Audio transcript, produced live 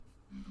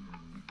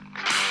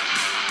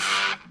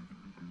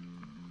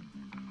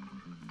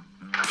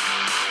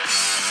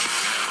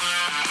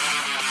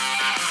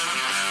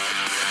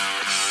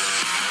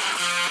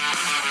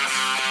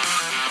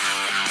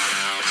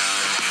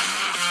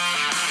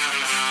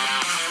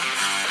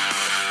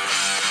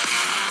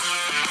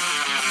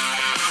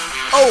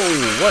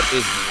Oh, what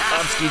is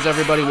upskis,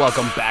 everybody?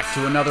 Welcome back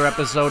to another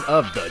episode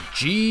of the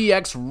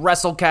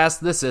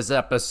GXWrestleCast. This is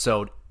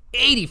episode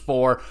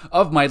 84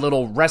 of my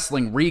little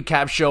wrestling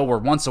recap show where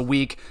once a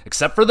week,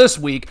 except for this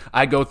week,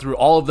 I go through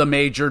all of the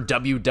major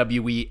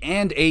WWE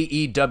and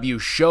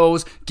AEW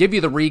shows, give you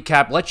the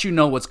recap, let you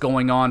know what's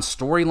going on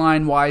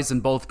storyline-wise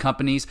in both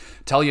companies,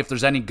 tell you if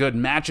there's any good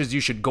matches you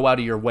should go out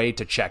of your way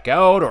to check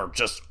out, or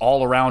just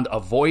all around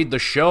avoid the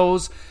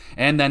shows.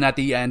 And then at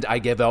the end, I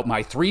give out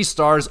my 3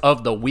 stars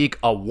of the week,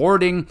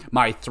 awarding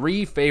my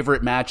 3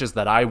 favorite matches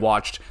that I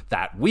watched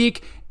that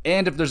week.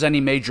 And if there's any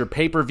major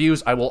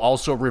pay-per-views, I will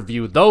also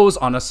review those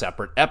on a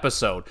separate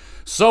episode.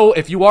 So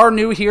if you are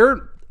new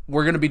here,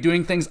 we're going to be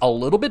doing things a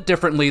little bit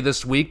differently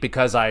this week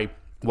because I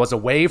was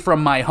away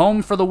from my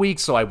home for the week,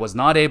 so I was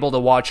not able to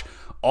watch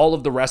all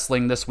of the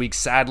wrestling this week.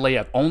 Sadly,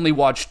 I've only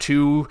watched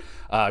 2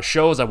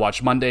 shows. I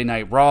watched Monday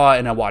Night Raw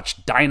and I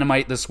watched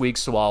Dynamite this week,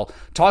 so I'll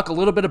talk a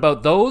little bit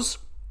about those.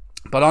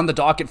 But on the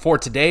docket for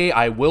today,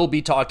 I will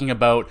be talking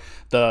about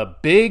the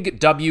big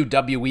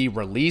WWE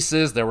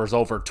releases. There was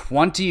over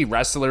 20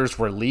 wrestlers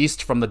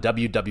released from the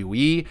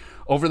WWE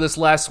over this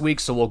last week,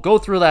 so we'll go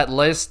through that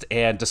list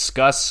and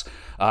discuss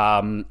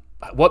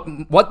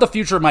what the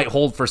future might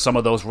hold for some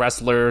of those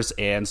wrestlers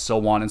and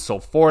so on and so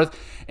forth.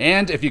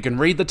 And if you can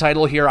read the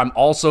title here, I'm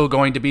also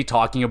going to be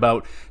talking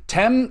about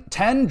 10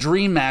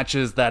 dream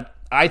matches that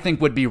I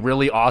think would be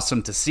really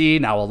awesome to see.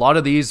 Now, a lot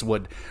of these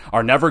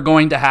are never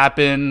going to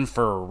happen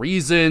for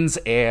reasons,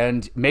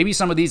 and maybe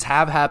some of these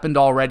have happened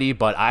already,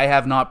 but I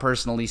have not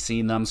personally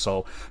seen them.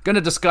 So I'm going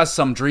to discuss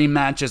some dream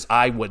matches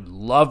I would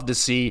love to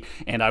see,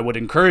 and I would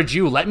encourage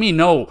you, let me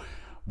know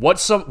what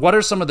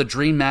are some of the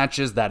dream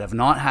matches that have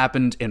not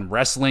happened in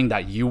wrestling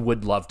that you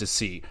would love to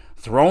see.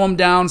 Throw them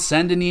down,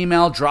 send an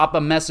email, drop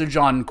a message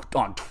on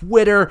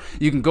Twitter.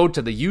 You can go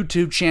to the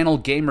YouTube channel,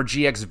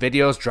 GamerGX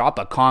Videos, drop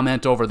a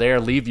comment over there,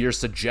 leave your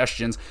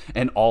suggestions,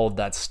 and all of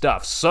that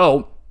stuff.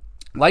 So,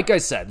 like I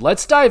said,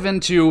 let's dive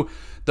into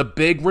the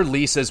big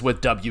releases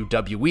with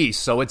WWE.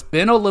 So it's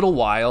been a little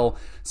while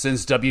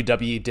since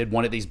WWE did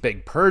one of these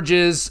big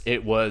purges.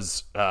 It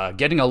was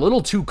getting a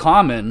little too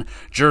common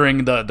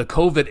during the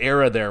COVID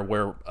era there,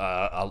 where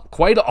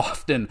quite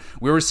often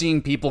we were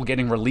seeing people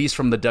getting released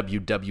from the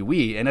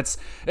WWE, and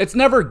it's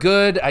never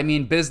good. I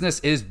mean,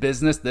 business is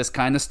business. This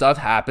kind of stuff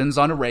happens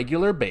on a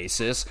regular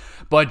basis,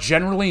 but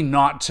generally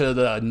not to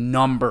the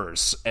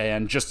numbers,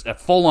 and just a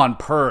full-on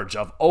purge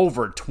of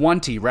over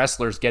 20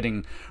 wrestlers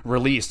getting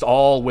released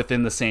all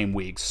within the same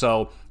week.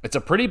 So it's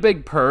a pretty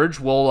big purge.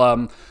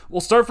 We'll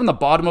start from the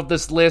bottom of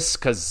this list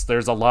because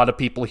there's a lot of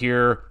people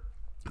here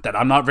that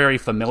I'm not very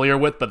familiar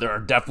with, but there are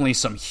definitely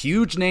some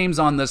huge names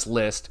on this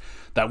list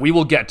that we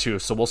will get to.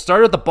 So we'll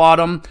start at the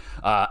bottom.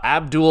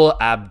 Abdul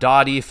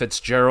Abdadi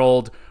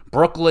Fitzgerald,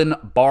 Brooklyn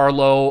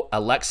Barlow,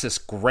 Alexis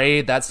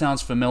Gray. That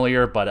sounds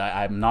familiar, but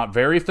I'm not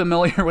very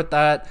familiar with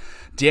that.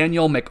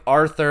 Daniel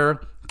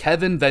MacArthur,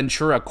 Kevin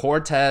Ventura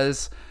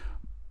Cortez,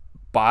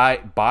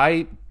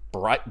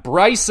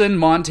 Bryson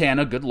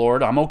Montana, good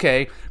lord, I'm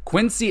okay.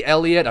 Quincy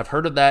Elliott, I've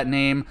heard of that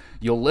name.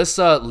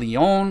 Yulissa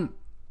Leon,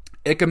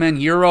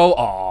 Ikemen Euro.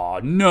 Oh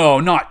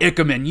no, not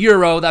Ikemen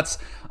Euro. That's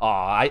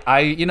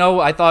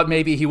I thought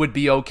maybe he would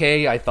be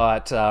okay. I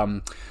thought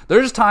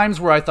there's times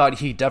where I thought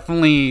he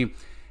definitely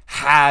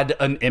had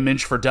an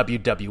image for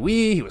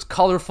WWE. He was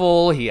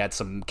colorful. He had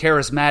some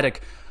charismatic.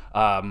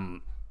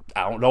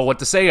 I don't know what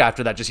to say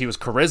after that. Just he was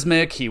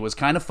charismatic. He was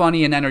kind of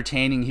funny and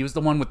entertaining. He was the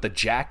one with the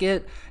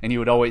jacket, and he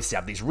would always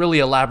have these really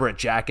elaborate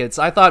jackets.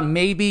 I thought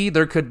maybe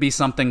there could be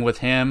something with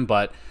him,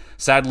 but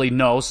sadly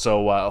no.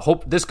 So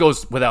hope this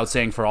goes without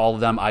saying for all of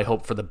them. I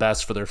hope for the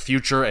best for their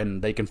future,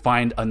 and they can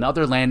find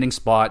another landing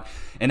spot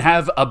and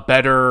have a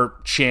better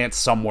chance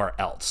somewhere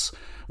else.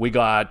 We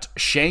got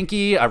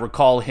Shanky. I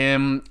recall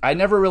him. I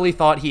never really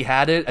thought he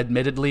had it,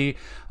 admittedly.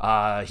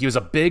 He was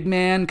a big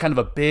man, kind of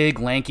a big,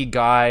 lanky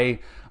guy.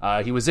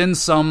 He was in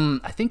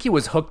I think he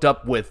was hooked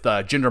up with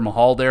Jinder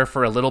Mahal there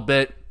for a little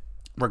bit.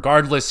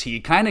 Regardless, he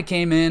kind of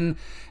came in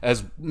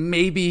as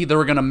maybe they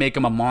were going to make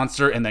him a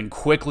monster, and then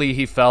quickly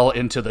he fell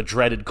into the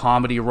dreaded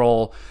comedy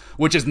role,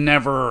 which is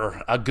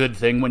never a good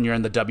thing when you're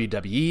in the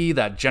WWE.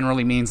 That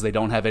generally means they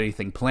don't have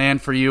anything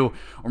planned for you,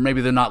 or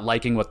maybe they're not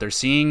liking what they're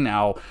seeing.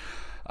 Now,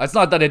 it's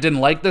not that I didn't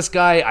like this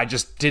guy, I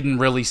just didn't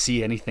really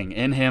see anything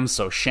in him,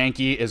 so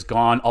Shanky is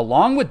gone,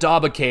 along with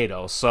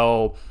Dabba-Kato.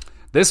 So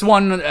this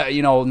one,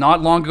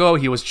 not long ago,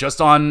 he was just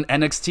on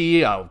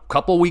NXT a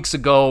couple weeks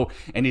ago,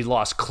 and he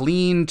lost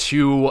clean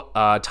to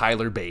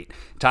Tyler Bate.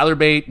 Tyler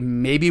Bate,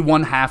 maybe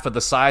one half of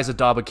the size of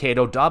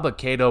Dabba-Kato.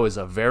 Dabba-Kato is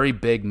a very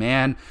big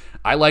man.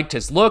 I liked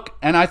his look,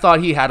 and I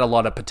thought he had a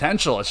lot of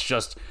potential. It's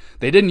just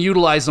they didn't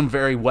utilize him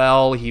very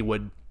well. He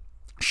would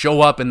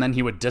show up, and then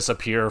he would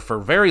disappear for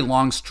very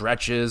long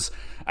stretches.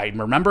 I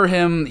remember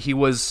him, he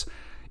was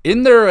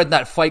in there at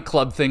that Fight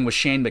Club thing with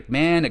Shane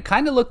McMahon. It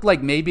kind of looked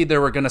like maybe they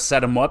were going to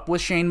set him up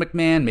with Shane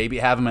McMahon, maybe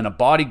have him in a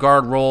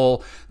bodyguard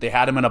role. They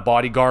had him in a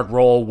bodyguard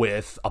role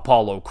with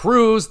Apollo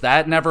Crews.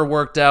 That never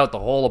worked out. The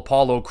whole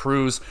Apollo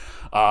Crews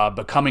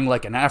becoming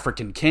like an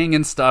African king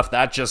and stuff.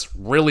 That just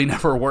really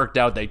never worked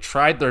out. They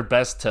tried their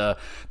best to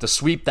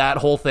sweep that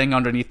whole thing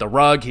underneath the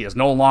rug. He is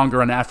no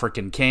longer an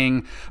African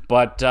king.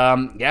 But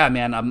yeah,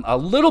 man, I'm a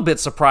little bit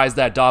surprised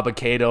that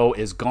Dabba-Kato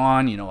is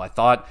gone. You know, I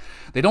thought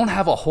they don't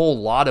have a whole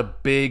lot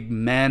of big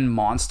men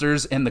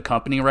monsters in the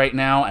company right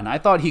now, and I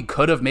thought he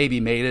could have maybe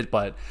made it,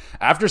 but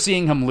after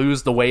seeing him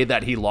lose the way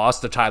that he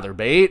lost to Tyler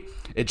Bate,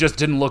 it just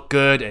didn't look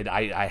good, and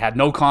I had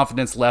no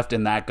confidence left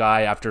in that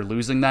guy after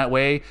losing that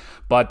way.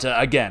 But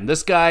again,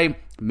 this guy,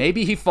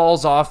 maybe he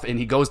falls off and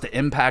he goes to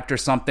Impact or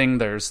something.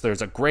 There's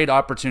a great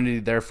opportunity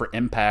there for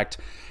Impact.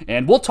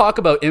 And we'll talk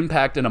about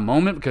Impact in a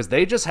moment because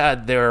they just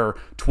had their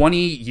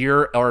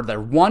 20-year or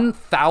their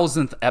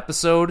 1,000th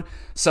episode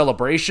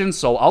celebration.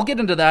 So I'll get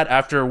into that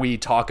after we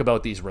talk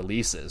about these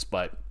releases.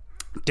 But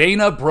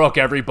Dana Brooke,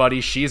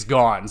 everybody, she's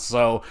gone.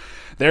 So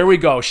there we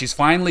go. She's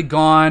finally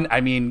gone. I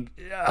mean,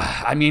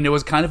 it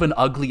was kind of an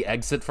ugly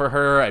exit for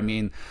her. I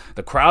mean,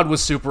 the crowd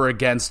was super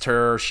against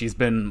her. She's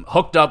been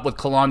hooked up with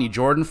Kalani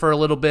Jordan for a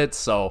little bit,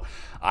 so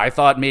I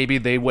thought maybe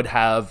they would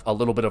have a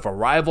little bit of a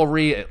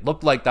rivalry. It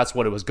looked like that's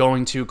what it was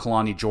going to.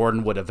 Kalani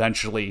Jordan would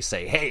eventually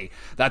say, hey,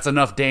 that's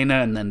enough,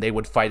 Dana, and then they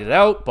would fight it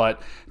out.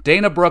 But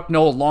Dana Brooke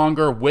no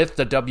longer with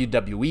the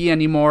WWE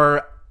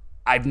anymore.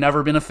 I've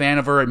never been a fan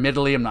of her,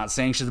 admittedly. I'm not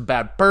saying she's a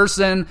bad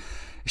person.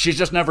 She's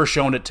just never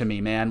shown it to me,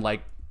 man.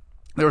 Like,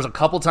 there was a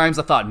couple times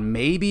I thought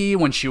maybe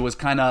when she was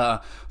kind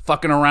of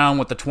fucking around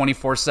with the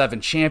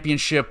 24/7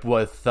 championship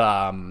with,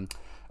 oh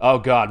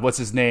God, what's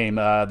his name?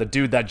 The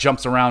dude that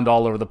jumps around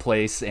all over the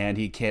place and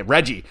he can't,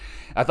 Reggie.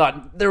 I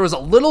thought there was a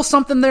little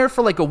something there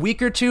for like a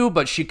week or two,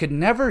 but she could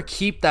never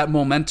keep that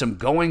momentum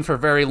going for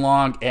very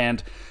long,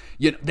 and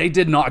they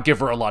did not give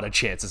her a lot of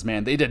chances,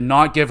 man. They did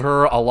not give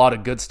her a lot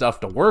of good stuff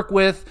to work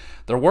with.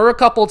 There were a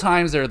couple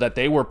times there that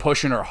they were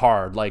pushing her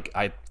hard. Like,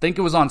 I think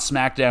it was on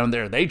SmackDown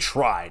there. They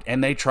tried,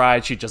 and they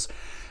tried. She just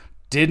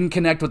didn't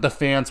connect with the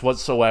fans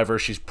whatsoever.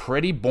 She's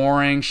pretty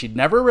boring. She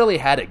never really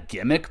had a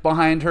gimmick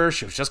behind her.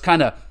 She was just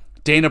kind of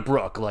Dana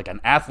Brooke, like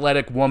an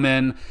athletic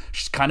woman.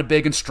 She's kind of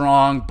big and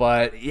strong,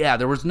 but yeah,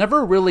 there was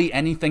never really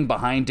anything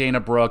behind Dana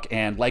Brooke.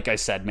 And like I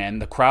said, man,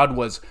 the crowd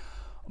was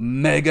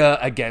mega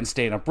against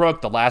Dana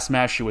Brooke. The last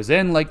match she was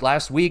in, like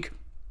last week,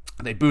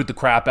 they booed the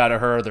crap out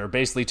of her. They're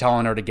basically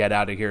telling her to get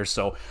out of here.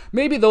 So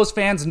maybe those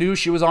fans knew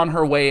she was on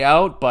her way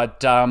out,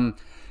 but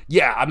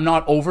yeah, I'm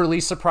not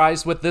overly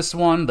surprised with this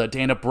one. The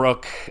Dana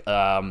Brooke,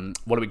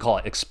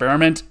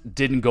 experiment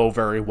didn't go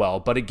very well.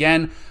 But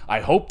again, I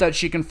hope that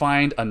she can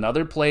find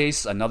another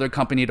place, another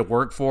company to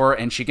work for,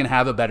 and she can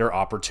have a better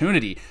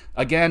opportunity.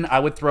 Again, I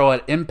would throw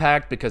at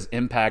Impact because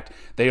Impact,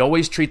 they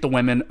always treat the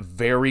women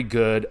very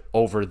good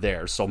over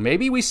there. So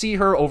maybe we see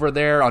her over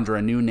there under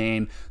a new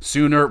name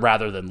sooner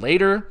rather than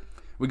later.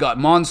 We got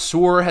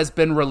Mansoor has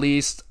been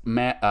released.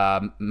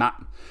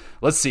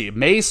 Let's see,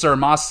 Mace or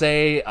Mace,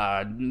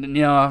 I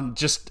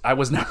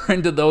was never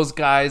into those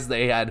guys.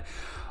 They had,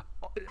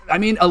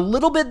 a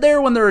little bit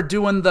there when they were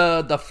doing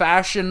the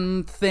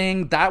fashion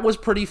thing. That was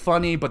pretty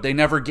funny, but they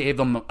never gave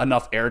them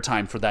enough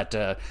airtime for that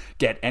to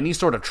get any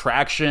sort of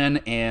traction.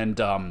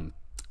 And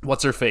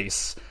what's her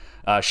face?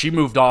 She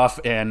moved off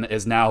and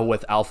is now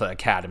with Alpha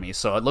Academy.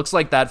 So it looks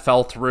like that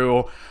fell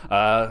through.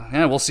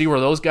 We'll see where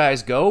those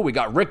guys go. We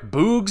got Rick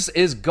Boogs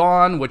is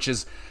gone, which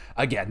is,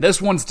 again,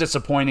 this one's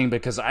disappointing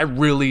because I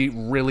really,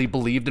 really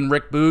believed in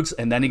Rick Boogs,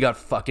 and then he got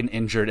fucking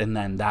injured, and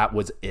then that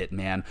was it,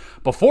 man.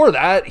 Before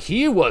that,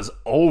 he was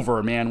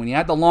over, man. When he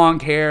had the long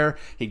hair,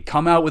 he'd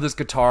come out with his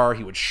guitar,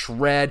 he would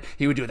shred,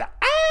 he would do that,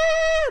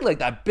 like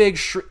that big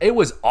it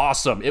was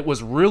awesome. It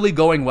was really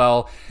going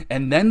well,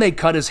 and then they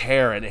cut his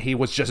hair, and he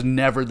was just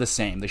never the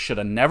same. They should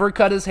have never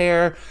cut his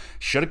hair,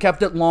 should have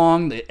kept it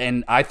long,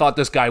 and I thought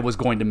this guy was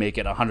going to make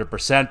it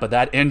 100%, but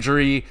that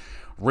injury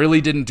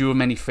really didn't do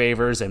him any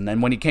favors, and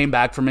then when he came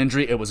back from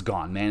injury, it was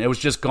gone, man. It was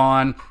just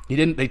gone.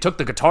 They took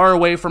the guitar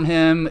away from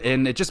him,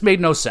 and it just made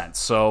no sense.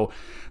 So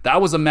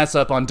that was a mess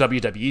up on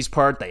WWE's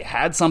part. They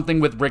had something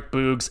with Rick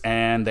Boogs,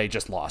 and they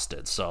just lost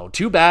it. So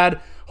too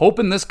bad.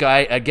 Hoping this guy,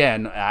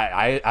 again,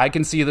 I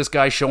can see this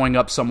guy showing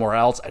up somewhere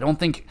else. I don't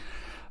think,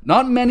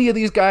 not many of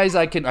these guys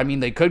they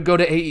could go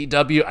to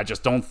AEW. I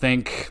just don't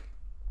think,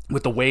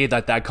 with the way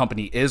that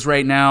company is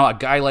right now, a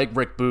guy like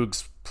Rick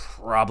Boogs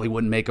probably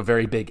wouldn't make a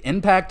very big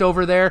impact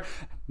over there.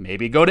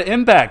 Maybe go to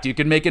Impact. You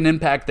can make an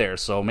impact there.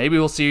 So maybe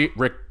we'll see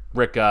Rick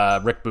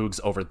Boogs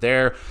over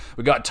there.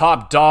 We got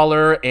Top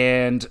Dollar,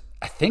 and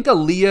I think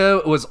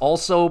Aaliyah was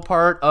also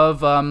part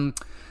of what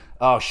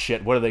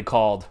are they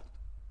called?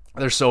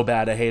 They're so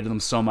bad. I hated them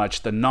so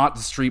much. Not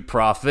the Street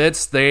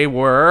Profits. They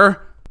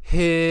were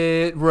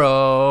Hit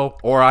Row,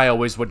 or I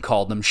always would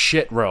call them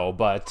Shit Row.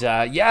 But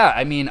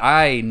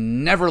I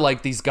never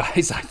liked these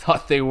guys. I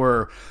thought they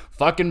were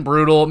fucking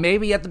brutal.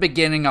 Maybe at the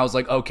beginning I was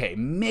like, okay,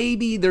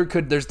 maybe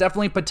there's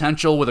definitely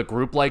potential with a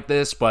group like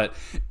this, but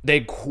they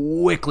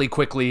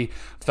quickly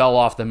fell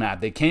off the map.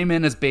 They came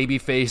in as baby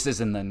faces,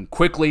 and then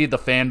quickly the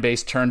fan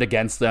base turned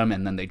against them,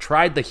 and then they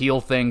tried the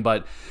heel thing,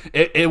 but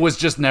it was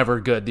just never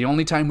good. The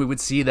only time we would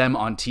see them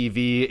on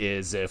TV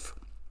is if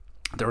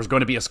there was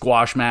going to be a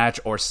squash match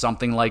or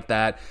something like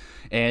that.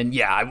 And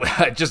yeah,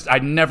 I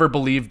never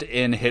believed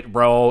in Hit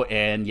Row.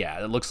 And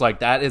yeah, it looks like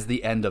that is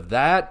the end of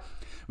that.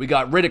 We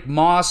got Riddick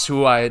Moss,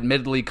 who I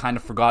admittedly kind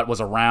of forgot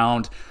was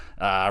around.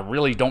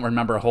 Really don't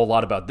remember a whole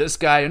lot about this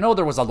guy. I know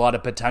there was a lot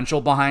of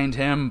potential behind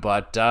him,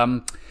 but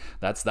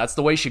that's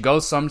the way she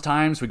goes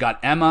sometimes. We got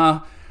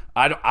Emma.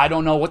 I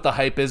don't know what the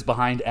hype is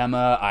behind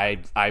Emma.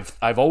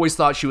 I've always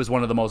thought she was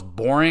one of the most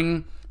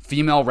boring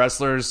female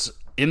wrestlers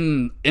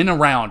in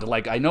around.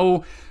 Like, I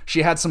know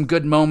she had some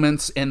good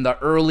moments in the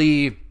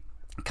early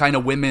kind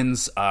of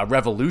women's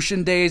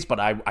Revolution days, but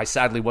I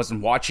sadly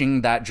wasn't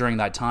watching that during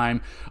that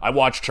time. I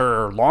watched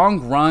her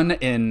long run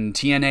in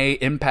TNA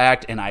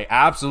Impact, and I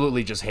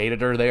absolutely just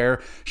hated her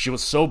there. She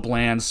was so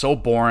bland, so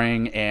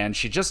boring, and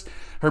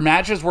her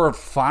matches were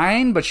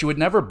fine, but she would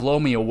never blow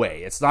me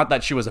away. It's not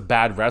that she was a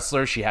bad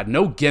wrestler. She had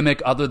no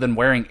gimmick other than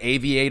wearing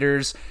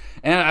aviators,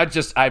 and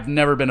I've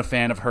never been a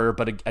fan of her,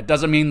 but it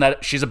doesn't mean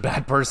that she's a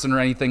bad person or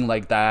anything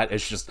like that.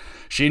 It's just,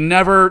 she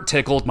never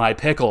tickled my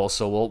pickle,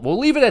 so we'll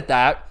leave it at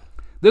that.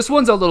 This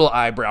one's a little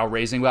eyebrow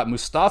raising, but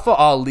Mustafa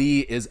Ali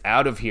is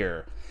out of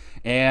here.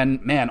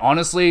 And man,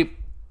 honestly,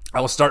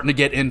 I was starting to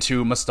get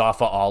into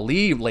Mustafa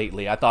Ali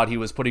lately. I thought he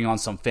was putting on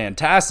some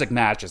fantastic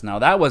matches. Now,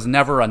 that was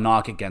never a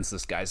knock against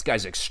this guy. This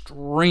guy's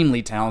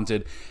extremely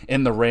talented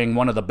in the ring,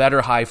 one of the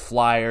better high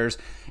flyers,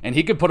 and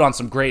he could put on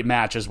some great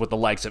matches with the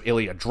likes of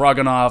Ilya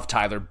Dragunov,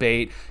 Tyler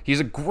Bate. He's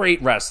a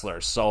great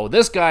wrestler. So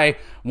this guy,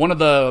 one of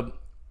the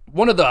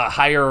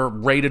higher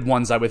rated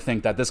ones, I would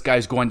think that this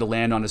guy's going to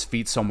land on his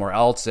feet somewhere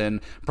else, and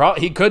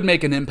he could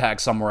make an impact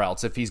somewhere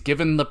else if he's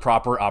given the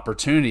proper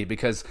opportunity,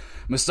 because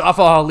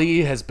Mustafa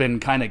Ali has been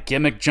kind of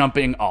gimmick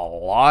jumping a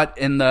lot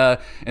in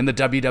the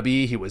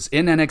WWE. He was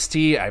in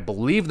NXT. I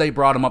believe they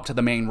brought him up to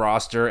the main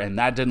roster, and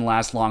that didn't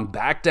last long.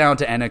 Back down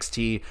to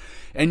NXT.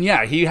 And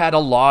yeah, he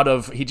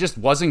just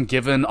wasn't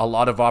given a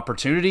lot of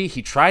opportunity.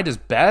 He tried his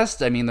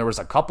best. I mean, there was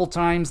a couple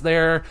times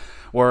there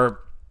where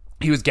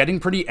he was getting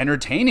pretty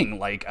entertaining,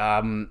 like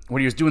when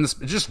he was doing this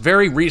just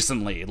very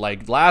recently,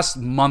 like last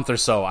month or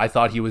so. I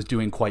thought he was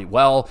doing quite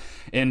well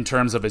in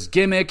terms of his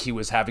gimmick. He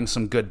was having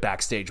some good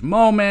backstage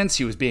moments.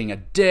 He was being a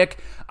dick.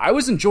 I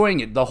was enjoying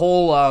it. The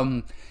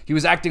whole he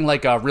was acting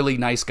like a really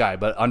nice guy,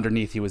 but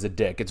underneath he was a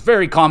dick. It's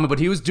very common, but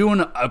he was doing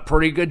a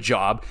pretty good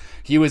job.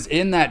 He was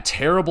in that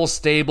terrible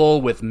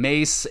stable with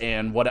Mace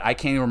and what I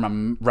can't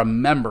even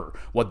remember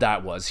what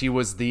that was. He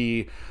was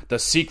the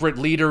secret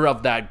leader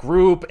of that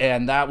group,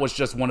 and that was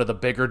just one of the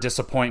bigger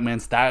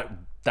disappointments. That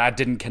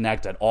didn't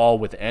connect at all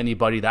with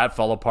anybody. That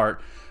fell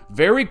apart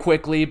very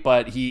quickly,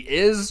 but he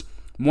is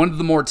one of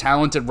the more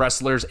talented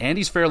wrestlers, and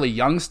he's fairly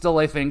young still,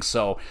 I think.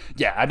 So,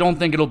 yeah, I don't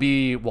think it'll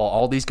be,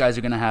 all these guys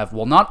are going to have,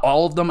 not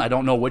all of them. I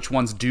don't know which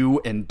ones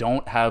do and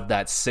don't have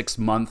that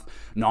 6-month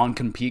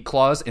non-compete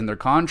clause in their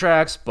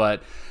contracts,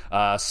 but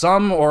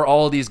some or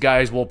all of these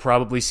guys will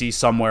probably see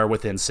somewhere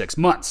within 6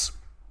 months.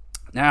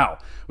 Now,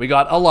 we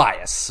got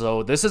Elias.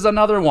 So this is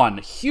another one.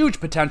 Huge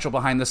potential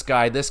behind this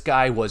guy. This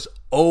guy was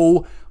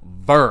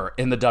over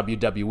in the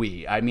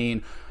WWE. I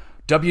mean,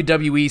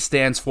 WWE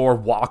stands for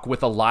Walk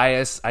with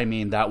Elias. I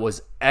mean, that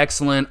was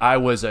excellent. I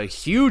was a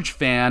huge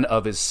fan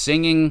of his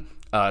singing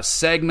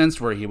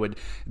segments where he would,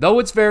 though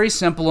it's very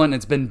simple and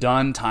it's been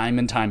done time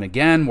and time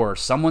again, where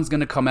someone's going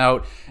to come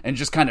out and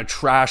just kind of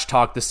trash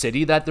talk the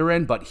city that they're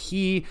in, but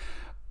he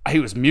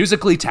was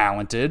musically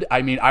talented.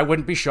 I mean, I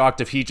wouldn't be shocked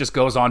if he just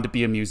goes on to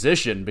be a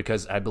musician,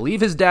 because I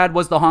believe his dad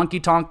was the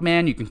Honky Tonk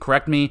Man. You can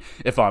correct me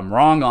if I'm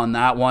wrong on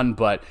that one,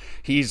 but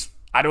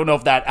I don't know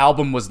if that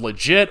album was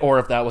legit or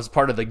if that was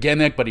part of the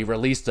gimmick, but he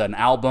released an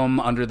album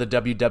under the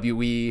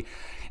WWE,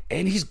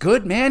 and he's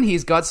good, man.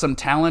 He's got some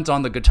talent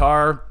on the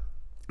guitar.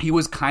 He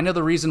was kind of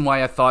the reason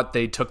why I thought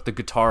they took the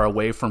guitar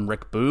away from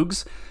Rick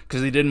Boogs,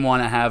 because they didn't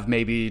want to have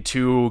maybe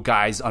two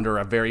guys under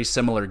a very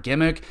similar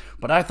gimmick,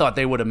 but I thought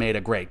they would have made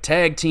a great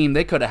tag team.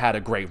 They could have had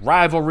a great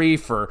rivalry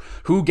for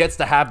who gets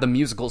to have the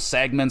musical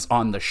segments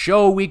on the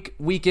show week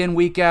in,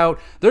 week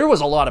out. There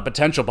was a lot of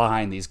potential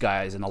behind these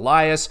guys, and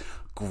Elias,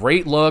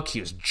 great look. He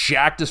was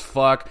jacked as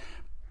fuck.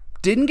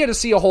 Didn't get to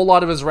see a whole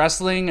lot of his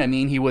wrestling. I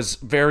mean, he was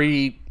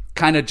very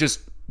kind of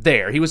just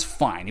there. He was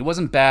fine. He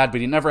wasn't bad, but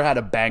he never had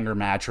a banger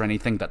match or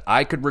anything that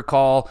I could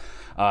recall.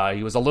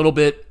 He was a little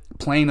bit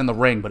plain in the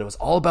ring, but it was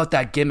all about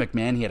that gimmick,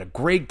 man. He had a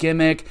great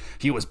gimmick.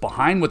 He was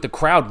behind with the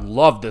crowd.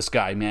 Loved this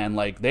guy, man.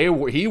 Like,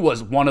 he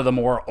was one of the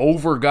more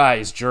over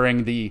guys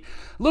during the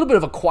little bit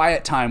of a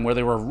quiet time where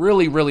they were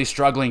really, really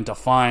struggling to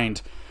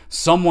find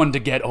someone to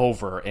get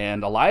over,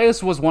 and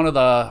Elias was one of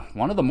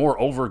the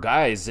more over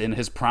guys in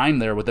his prime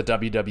there with the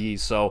WWE.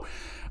 So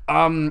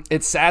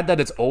it's sad that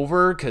it's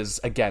over,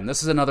 because again,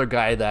 this is another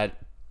guy that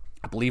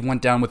I believe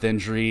went down with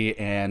injury,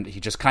 and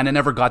he just kind of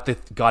never got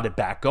it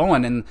back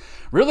going, and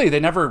really they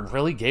never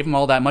really gave him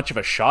all that much of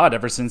a shot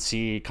ever since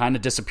he kind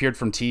of disappeared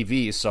from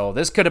TV. So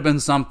this could have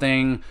been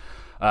something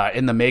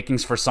in the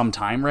makings for some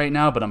time right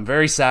now, but I'm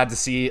very sad to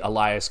see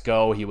Elias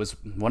go. He was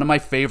one of my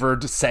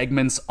favored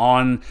segments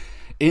on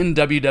in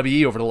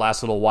WWE over the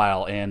last little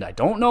while, and I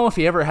don't know if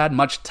he ever had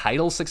much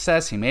title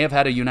success. He may have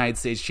had a United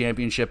States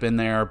Championship in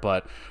there,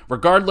 but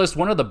regardless,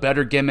 one of the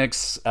better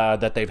gimmicks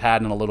that they've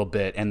had in a little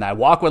bit, and that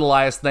Walk with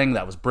Elias thing,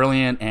 that was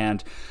brilliant,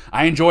 and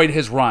I enjoyed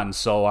his run,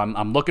 so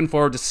I'm looking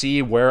forward to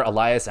see where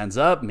Elias ends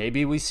up.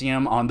 Maybe we see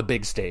him on the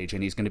big stage,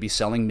 and he's going to be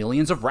selling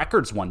millions of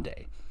records one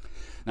day.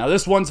 Now,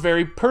 this one's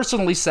very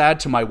personally sad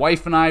to my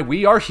wife and I.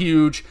 We are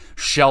huge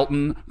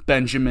Shelton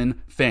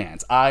Benjamin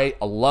fans. I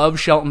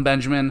love Shelton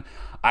Benjamin.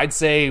 I'd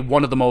say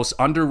one of the most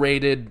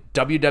underrated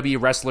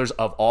WWE wrestlers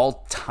of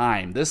all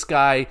time. This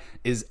guy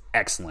is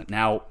excellent.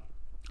 Now,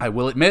 I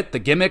will admit, the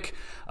gimmick,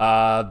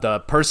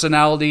 the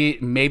personality,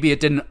 maybe it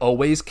didn't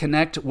always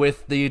connect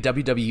with the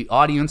WWE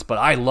audience, but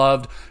I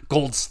loved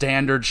gold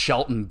standard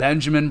Shelton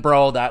Benjamin,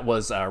 bro. That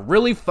was a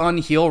really fun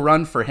heel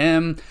run for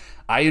him.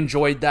 I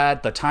enjoyed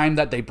that. The time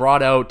that they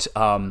brought out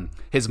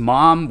his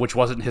mom, which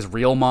wasn't his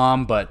real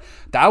mom, but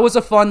that was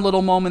a fun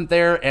little moment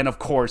there. And of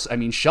course, I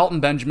mean,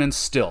 Shelton Benjamin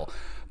still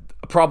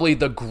probably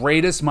the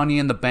greatest Money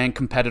in the Bank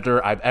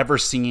competitor I've ever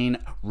seen,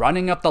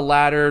 running up the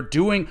ladder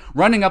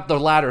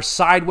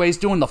sideways,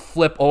 doing the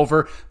flip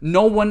over.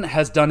 No one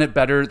has done it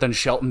better than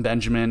Shelton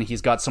Benjamin.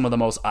 He's got some of the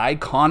most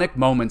iconic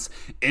moments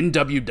in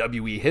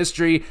WWE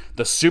history.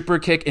 The super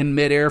kick in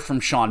midair from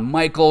Shawn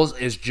Michaels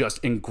is just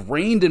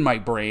ingrained in my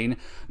brain,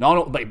 not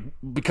only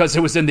because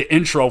it was in the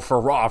intro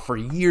for Raw for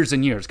years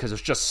and years, because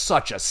it's just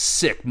such a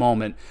sick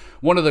moment.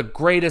 One of the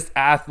greatest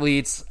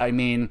athletes. I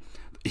mean,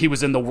 he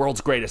was in the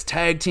World's Greatest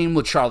Tag Team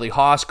with Charlie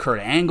Haas, Kurt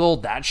Angle.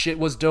 That shit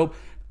was dope.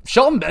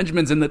 Shelton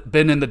Benjamin's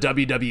been in the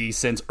WWE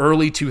since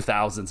early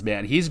 2000s,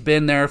 man. He's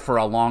been there for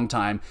a long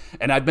time,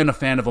 and I've been a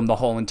fan of him the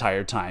whole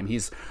entire time.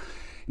 He's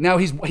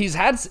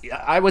had,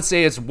 I would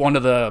say, it's one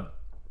of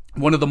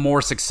the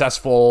more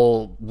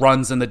successful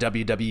runs in the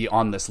WWE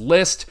on this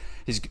list.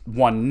 He's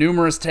won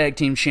numerous tag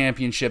team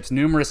championships,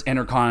 numerous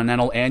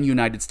Intercontinental and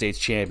United States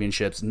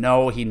championships.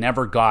 No, he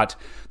never got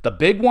the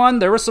big one.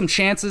 There were some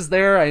chances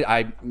there.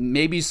 I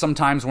maybe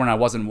sometimes when I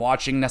wasn't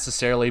watching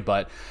necessarily,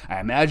 but I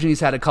imagine he's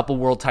had a couple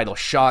world title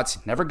shots.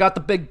 Never got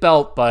the big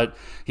belt, but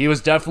he was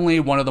definitely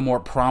one of the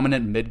more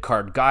prominent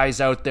mid-card guys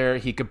out there.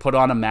 He could put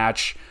on a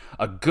match,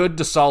 a good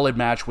to solid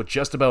match with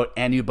just about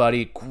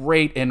anybody.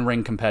 Great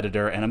in-ring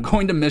competitor, and I'm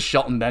going to miss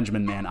Shelton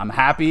Benjamin, man. I'm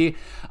happy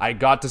I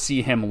got to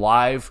see him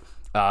live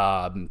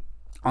on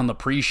the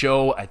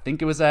pre-show. I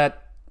think it was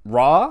at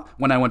Raw.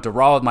 When I went to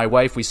Raw with my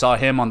wife, we saw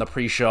him on the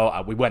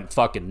pre-show. We went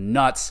fucking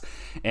nuts,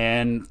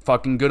 and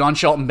fucking good on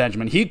Shelton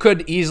Benjamin. He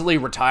could easily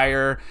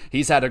retire.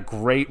 He's had a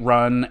great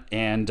run,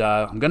 and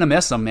I'm gonna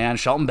miss him, man.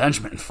 Shelton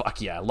Benjamin,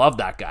 fuck yeah, I love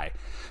that guy.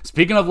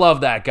 Speaking of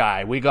love that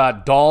guy, we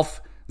got Dolph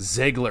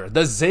Ziggler,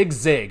 the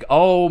Zig.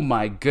 Oh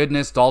my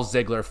goodness, Dolph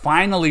Ziggler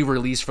finally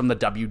released from the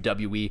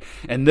WWE,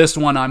 and this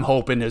one I'm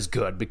hoping is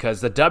good, because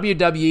the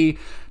WWE,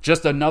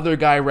 just another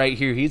guy right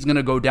here, he's going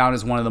to go down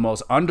as one of the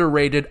most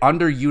underrated,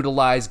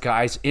 underutilized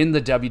guys in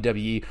the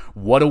WWE.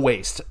 What a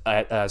waste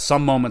at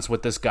some moments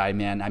with this guy,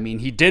 man. I mean,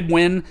 he did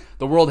win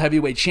the World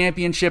Heavyweight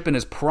Championship in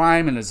his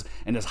prime and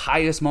his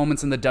highest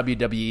moments in the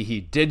WWE. He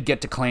did get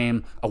to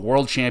claim a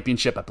World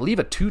Championship, I believe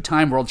a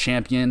 2-time World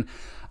Champion.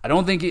 I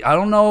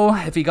don't know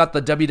if he got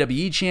the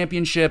WWE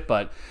Championship,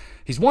 but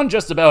he's won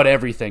just about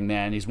everything,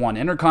 man. He's won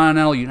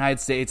Intercontinental,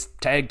 United States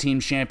Tag Team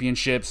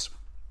Championships,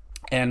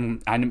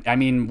 and I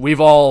mean, we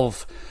all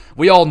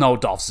know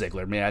Dolph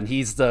Ziggler, man.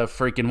 He's the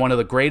freaking one of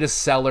the greatest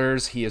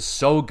sellers. He is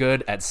so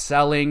good at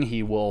selling.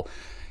 He will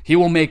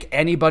make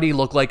anybody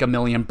look like $1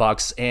 million,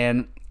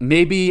 and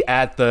maybe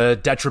at the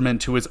detriment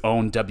to his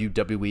own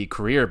WWE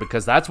career,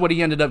 because that's what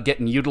he ended up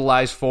getting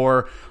utilized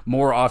for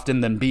more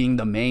often than being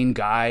the main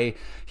guy.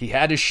 He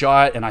had his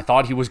shot, and I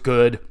thought he was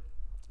good.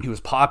 He was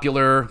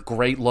popular,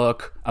 great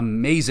look,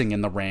 amazing in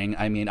the ring.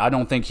 I mean, I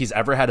don't think he's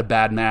ever had a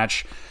bad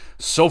match.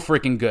 So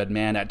freaking good,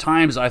 man. At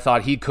times, I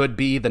thought he could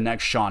be the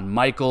next Shawn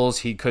Michaels.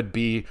 He could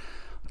be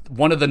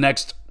one of the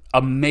next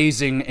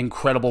amazing,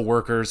 incredible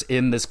workers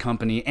in this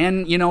company,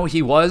 and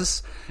he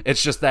was.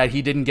 It's just that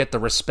he didn't get the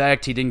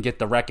respect, he didn't get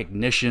the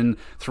recognition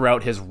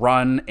throughout his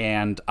run,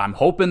 and I'm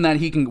hoping that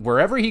he can,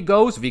 wherever he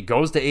goes, if he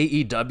goes to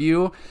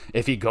AEW,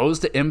 if he goes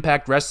to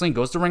Impact Wrestling,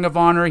 goes to Ring of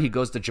Honor, he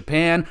goes to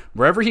Japan,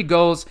 wherever he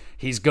goes,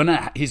 he's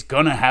gonna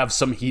have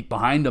some heat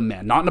behind him,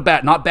 man. Not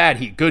bad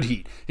heat, good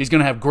heat. He's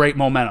gonna have great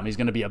momentum. He's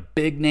gonna be a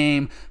big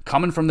name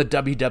coming from the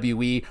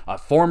WWE, a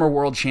former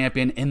world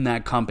champion in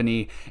that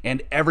company,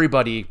 and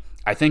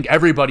I think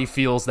everybody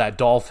feels that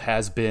Dolph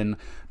has been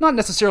not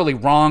necessarily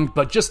wronged,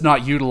 but just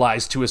not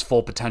utilized to his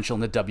full potential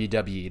in the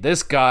WWE.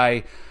 This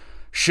guy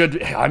there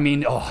should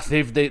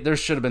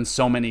have been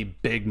so many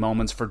big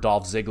moments for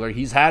Dolph Ziggler.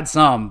 He's had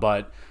some,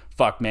 but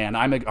fuck, man,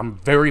 I'm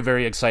very,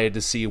 very excited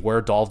to see where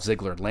Dolph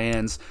Ziggler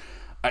lands.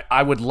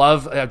 I would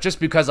love,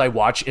 just because I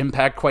watch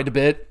Impact quite a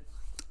bit,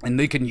 And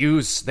they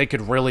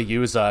could really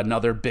use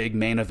another big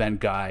main event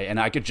guy. And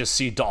I could just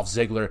see Dolph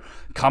Ziggler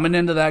coming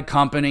into that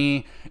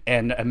company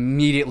and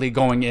immediately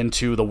going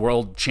into the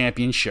world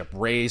championship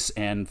race,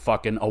 and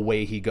fucking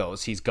away he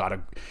goes. He's got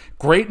a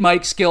great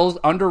mic skills,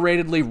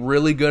 underratedly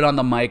really good on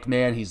the mic,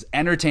 man. He's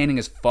entertaining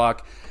as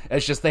fuck.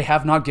 It's just they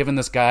have not given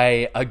this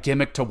guy a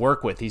gimmick to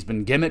work with. He's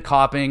been gimmick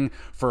copying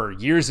for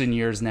years and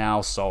years now.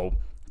 So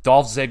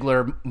Dolph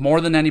Ziggler, more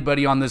than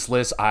anybody on this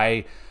list,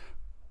 I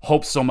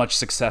hope so much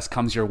success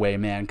comes your way,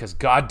 man, because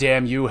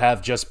goddamn, you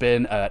have just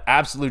been an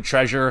absolute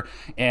treasure,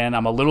 and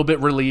I'm a little bit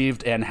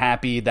relieved and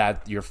happy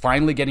that you're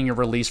finally getting your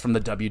release from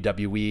the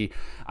WWE.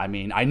 I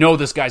mean, I know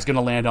this guy's going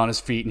to land on his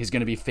feet, and he's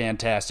going to be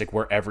fantastic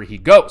wherever he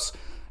goes.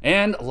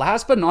 And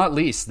last but not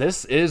least,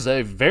 this is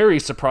a very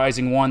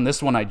surprising one.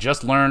 This one I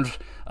just learned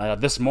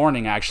this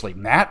morning, actually.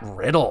 Matt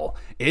Riddle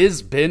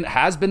has been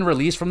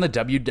released from the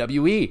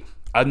WWE.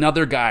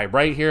 Another guy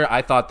right here.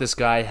 I thought this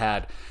guy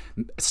had...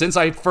 Since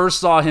I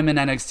first saw him in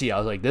NXT, I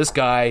was like, this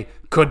guy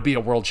could be a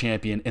world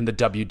champion in the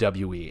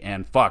WWE.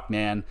 And fuck,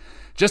 man,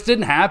 just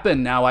didn't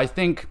happen. Now, I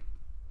think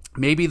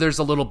maybe there's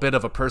a little bit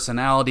of a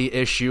personality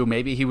issue.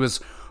 Maybe he was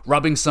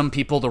rubbing some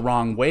people the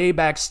wrong way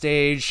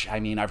backstage.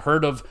 I mean, I've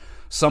heard of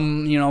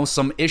some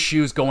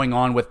issues going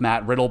on with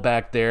Matt Riddle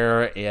back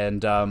there.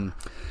 And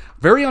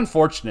very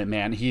unfortunate,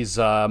 man. He's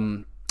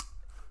a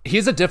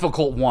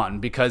difficult one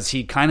because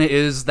he kind of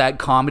is that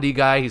comedy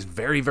guy. He's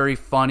very, very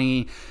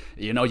funny.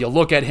 You know, you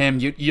look at him,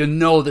 you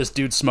know this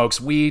dude smokes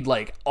weed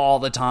like all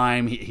the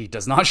time. He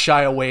does not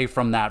shy away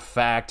from that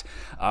fact.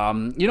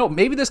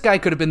 Maybe this guy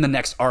could have been the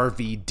next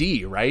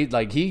RVD, right?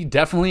 Like, he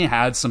definitely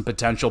had some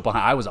potential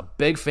behind. I was a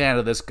big fan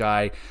of this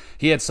guy.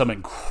 He had some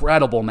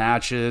incredible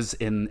matches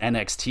in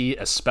NXT,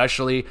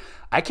 especially.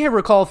 I can't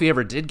recall if he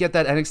ever did get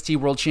that NXT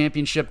World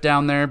Championship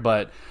down there,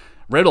 but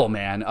Riddle,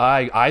 man,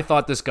 I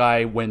thought this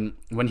guy, when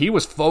he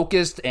was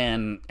focused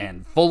and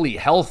fully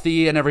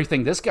healthy and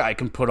everything, this guy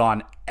can put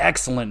on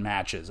excellent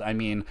matches. I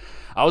mean,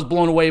 I was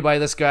blown away by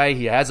this guy.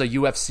 He has a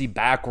UFC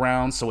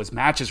background, so his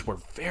matches were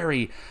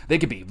they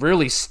could be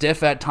really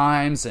stiff at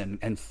times,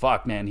 and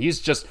fuck, man, he's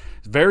just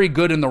very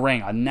good in the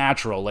ring, a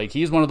natural. Like,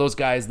 he's one of those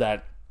guys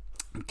that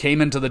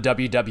came into the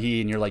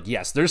WWE and you're like,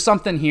 yes, there's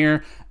something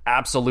here.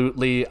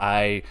 Absolutely.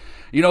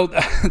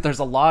 There's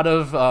a lot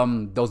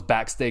of those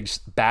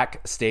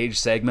backstage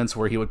segments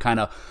where he would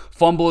kind of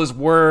fumble his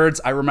words.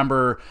 I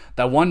remember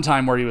that one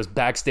time where he was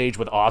backstage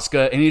with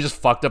Asuka and he just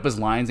fucked up his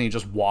lines and he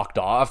just walked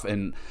off,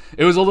 and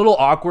it was a little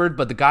awkward,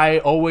 but the guy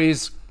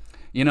always,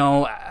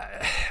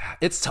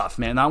 it's tough,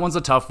 man. That one's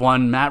a tough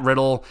one. Matt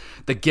Riddle,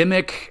 the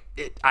gimmick,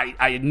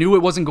 I knew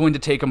it wasn't going to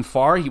take him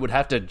far. He would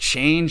have to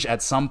change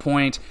at some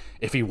point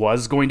if he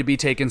was going to be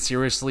taken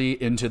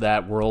seriously into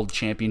that world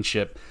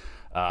championship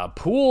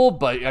pool.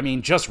 But I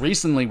mean, just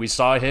recently we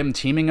saw him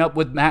teaming up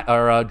with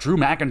Drew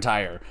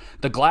McIntyre,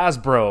 the Glass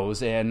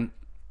Bros, and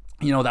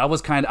that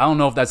was I don't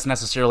know if that's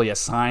necessarily a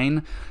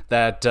sign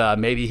that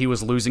maybe he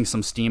was losing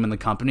some steam in the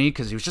company,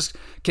 because he was just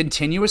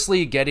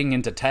continuously getting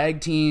into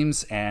tag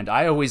teams, and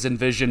I always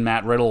envisioned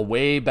Matt Riddle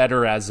way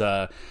better as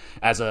a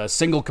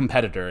single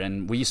competitor.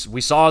 And we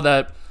saw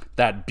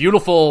that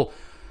beautiful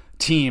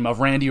team of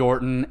Randy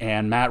Orton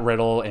and Matt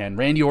Riddle, and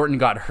Randy Orton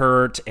got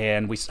hurt,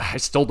 and I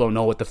still don't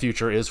know what the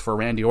future is for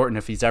Randy Orton,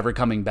 if he's ever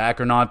coming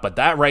back or not, but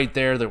that right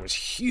there was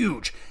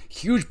huge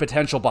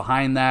potential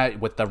behind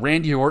that. With the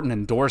Randy Orton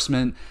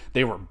endorsement,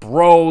 they were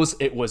bros.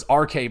 It was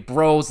RK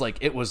Bros. Like,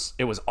 it was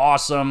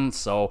awesome.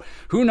 So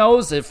who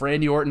knows, if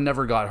Randy Orton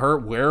never got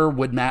hurt, where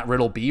would Matt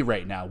Riddle be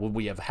right now? Would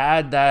we have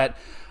had that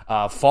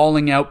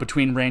falling out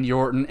between Randy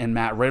Orton and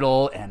Matt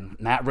Riddle, and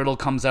Matt Riddle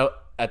comes out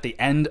at the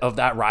end of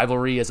that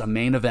rivalry as a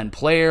main event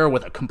player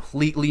with a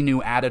completely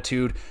new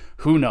attitude?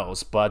 Who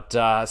knows? But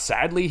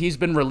sadly, he's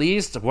been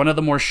released. One of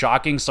the more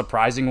shocking,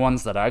 surprising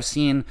ones that I've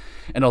seen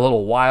in a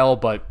little while,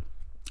 but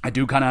I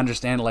do kind of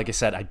understand. Like I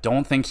said, I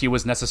don't think he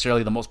was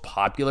necessarily the most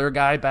popular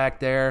guy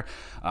back there.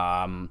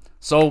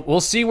 So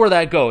we'll see where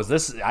that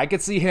goes. I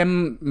could see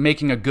him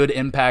making a good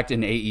impact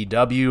in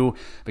AEW,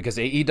 because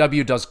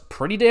AEW does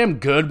pretty damn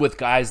good with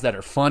guys that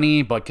are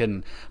funny but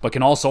can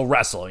also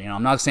wrestle.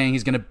 I'm not saying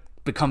he's going to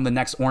become the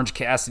next Orange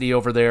Cassidy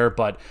over there,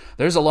 but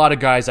there's a lot of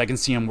guys I can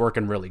see him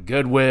working really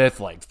good with,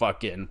 like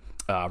fucking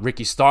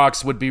Ricky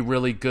Starks would be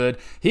really good.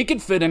 He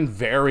could fit in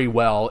very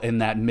well in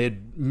that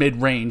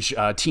mid-range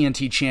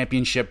TNT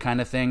championship kind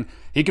of thing.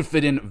 He could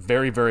fit in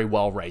very, very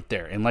well right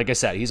there. And like I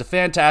said, he's a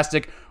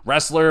fantastic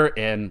wrestler,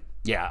 and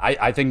yeah,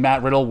 I think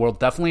Matt Riddle will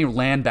definitely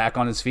land back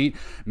on his feet.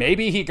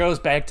 Maybe he goes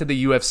back to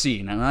the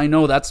UFC. Now, I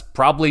know that's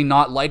probably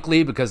not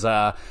likely, because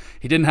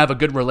he didn't have a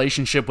good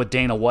relationship with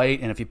Dana White,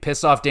 and if you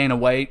piss off Dana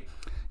White,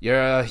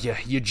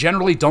 you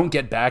generally don't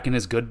get back in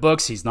his good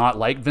books. He's not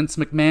like Vince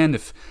McMahon.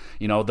 If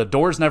the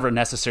door's never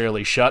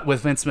necessarily shut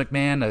with Vince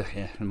McMahon.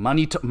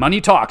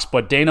 Money talks,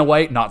 but Dana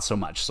White, not so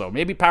much. So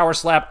maybe power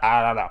slap,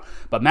 I don't know.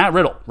 But Matt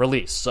Riddle,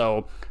 release.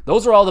 So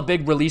those are all the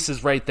big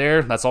releases right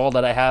there. That's all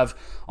that I have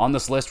on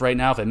this list right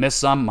now. If I missed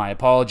some, my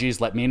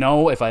apologies. Let me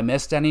know if I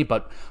missed any.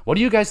 But what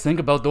do you guys think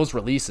about those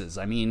releases?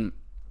 I mean,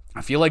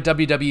 I feel like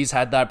WWE's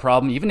had that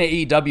problem. Even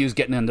AEW is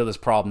getting into this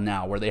problem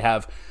now where they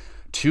have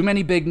too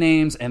many big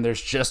names and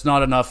there's just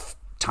not enough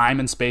time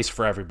and space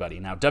for everybody.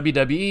 Now,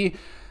 WWE,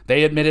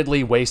 they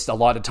admittedly waste a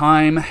lot of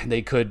time.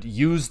 They could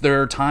use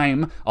their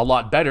time a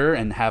lot better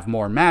and have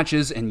more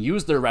matches and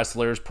use their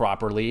wrestlers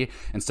properly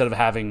instead of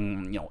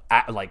having,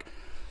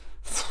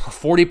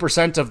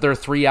 40% of their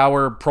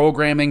 3-hour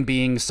programming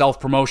being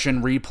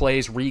self-promotion,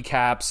 replays,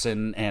 recaps,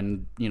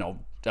 and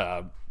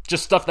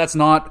just stuff that's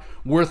not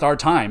worth our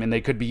time. And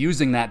they could be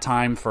using that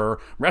time for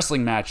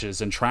wrestling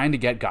matches and trying to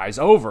get guys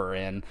over.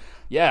 And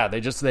yeah,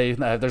 there's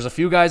a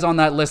few guys on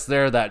that list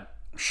there that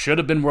should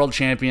have been world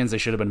champions. They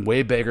should have been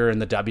way bigger in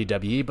the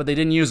WWE, but they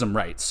didn't use them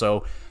right.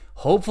 So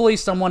hopefully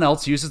someone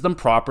else uses them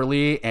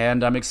properly,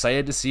 and I'm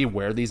excited to see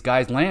where these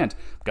guys land.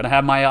 I'm going to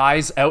have my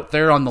eyes out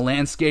there on the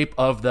landscape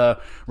of the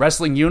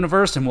wrestling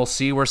universe, and we'll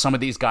see where some of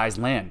these guys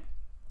land.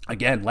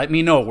 Again, let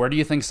me know, where do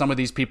you think some of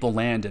these people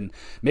land, and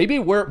maybe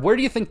where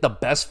do you think the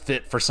best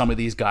fit for some of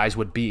these guys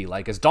would be?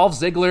 Like, is Dolph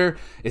Ziggler,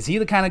 is he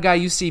the kind of guy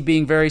you see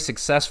being very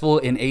successful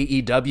in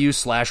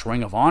AEW /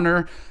 Ring of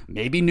Honor?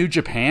 Maybe New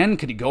Japan?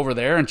 Could he go over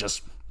there and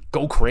just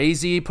go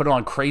crazy, put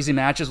on crazy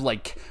matches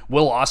like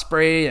Will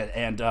Ospreay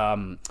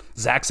and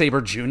Zack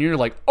Sabre Jr.?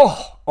 Like,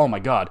 oh my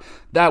God,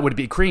 that would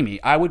be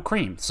creamy. I would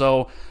cream.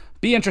 So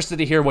be interested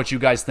to hear what you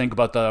guys think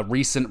about the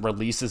recent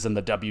releases in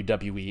the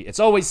WWE. It's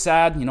always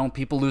sad,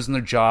 people losing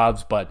their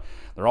jobs, but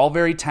they're all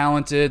very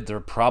talented. They're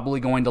probably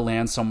going to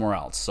land somewhere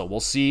else. So we'll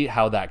see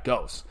how that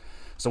goes.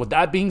 So with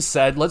that being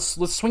said, let's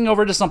swing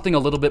over to something a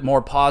little bit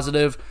more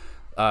positive.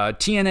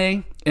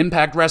 TNA,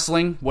 Impact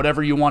Wrestling,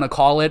 whatever you want to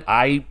call it.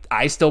 I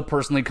still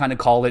personally kind of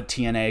call it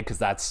TNA because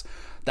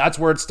that's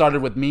where it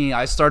started with me.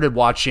 I started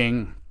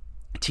watching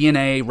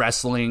TNA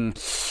wrestling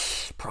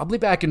probably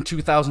back in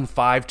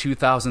 2005,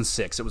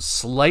 2006. It was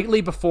slightly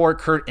before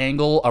Kurt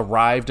Angle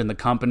arrived in the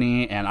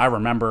company, and I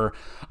remember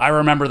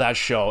that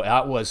show.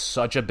 That was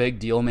such a big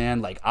deal, man.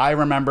 Like, I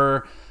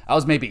remember I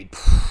was maybe,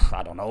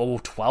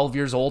 12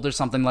 years old or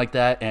something like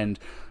that, and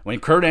when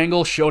Kurt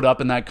Angle showed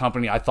up in that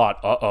company, I thought,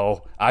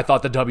 I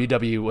thought the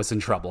WWE was in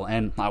trouble,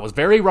 and I was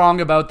very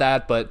wrong about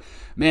that, but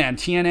man,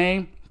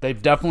 TNA,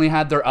 they've definitely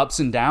had their ups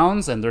and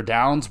downs, and their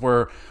downs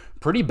were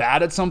pretty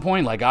bad at some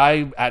point. Like,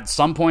 at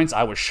some points,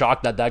 I was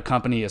shocked that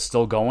company is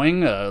still going,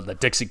 the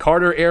Dixie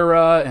Carter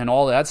era and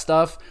all that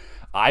stuff.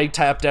 I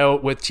tapped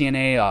out with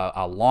TNA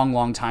a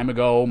long time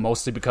ago,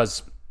 mostly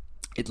because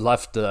it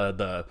left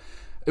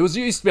it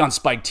used to be on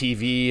Spike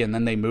TV, and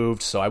then they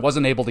moved, so I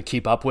wasn't able to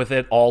keep up with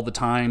it all the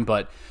time,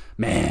 but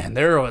man,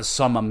 there was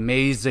some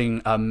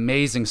amazing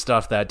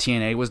stuff that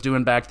TNA was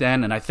doing back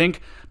then, and I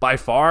think by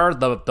far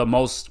the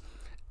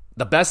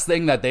best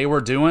thing that they were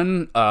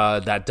doing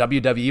that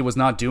WWE was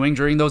not doing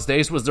during those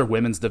days was their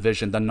women's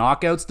division. The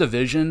Knockouts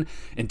division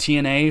in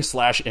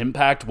TNA /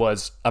 Impact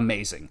was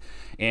amazing.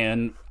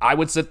 And I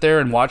would sit there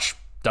and watch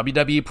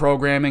WWE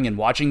programming and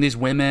watching these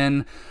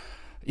women,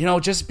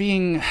 just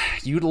being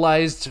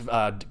utilized,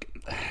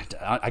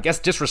 I guess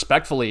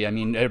disrespectfully. I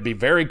mean, it'd be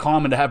very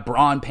common to have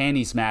bra and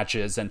panties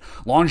matches and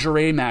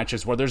lingerie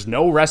matches where there's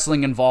no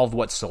wrestling involved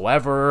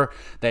whatsoever.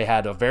 They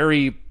had a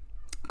very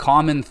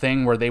common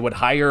thing where they would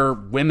hire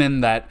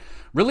women that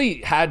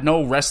really had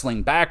no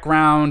wrestling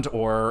background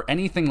or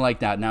anything like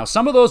that. Now,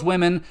 some of those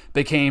women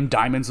became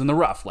diamonds in the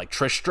rough, like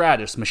Trish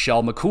Stratus,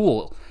 Michelle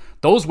McCool.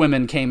 Those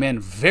women came in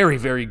very,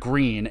 very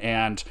green,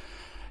 and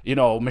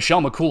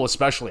Michelle McCool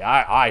especially,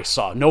 I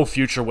saw no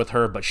future with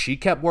her, but she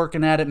kept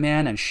working at it,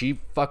 man, and she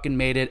fucking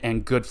made it,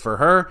 and good for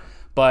her.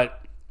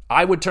 But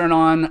I would turn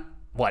on,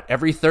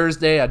 every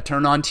Thursday, I'd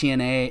turn on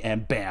TNA,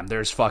 and bam,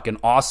 there's fucking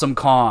Awesome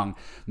Kong.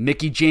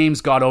 Mickie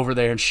James got over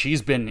there, and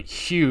she's been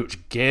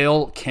huge.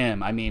 Gail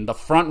Kim, I mean, the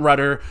front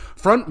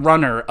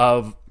runner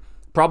of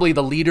probably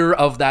the leader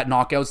of that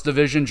Knockouts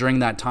division during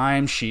that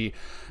time. She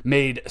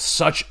made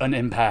such an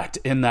impact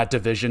in that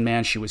division,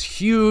 man. She was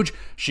huge.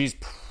 She's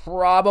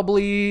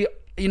probably,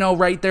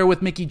 right there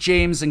with Mickie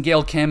James and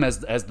Gail Kim as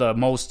the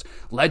most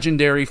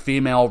legendary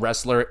female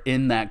wrestler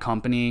in that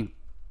company.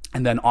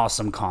 And then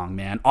Awesome Kong,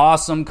 man.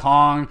 Awesome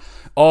Kong.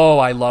 Oh,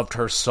 I loved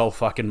her so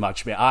fucking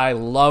much, man. I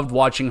loved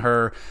watching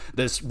her,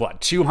 this,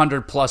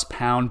 200-plus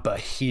pound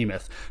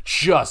behemoth,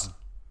 just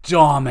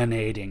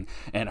dominating.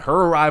 And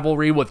her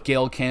rivalry with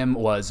Gail Kim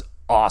was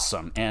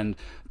awesome. And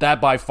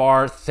that by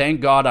far,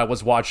 thank God I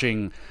was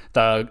watching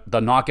the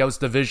Knockouts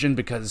division,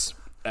 because,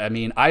 I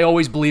mean, I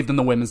always believed in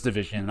the women's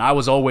division. And I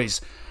was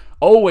always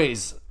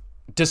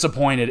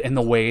disappointed in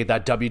the way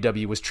that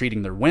WWE was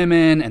treating their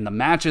women, and the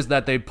matches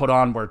that they put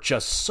on were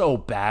just so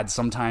bad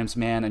sometimes,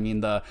 man. I mean,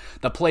 the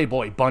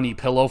Playboy Bunny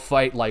pillow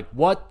fight, like,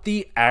 what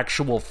the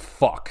actual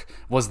fuck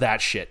was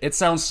that shit? It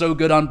sounds so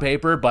good on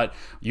paper, but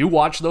you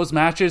watch those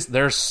matches,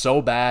 they're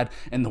so bad,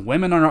 and the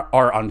women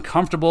are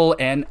uncomfortable,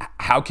 and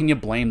how can you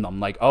blame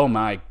them? Like, oh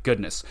my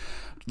goodness.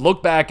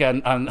 Look back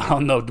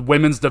on the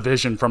women's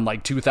division from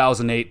like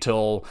 2008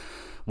 till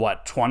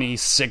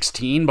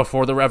 2016,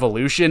 before the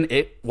Revolution.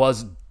 It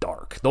was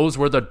dark. Those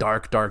were the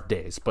dark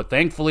days. But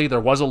thankfully,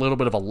 there was a little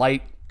bit of a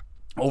light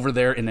over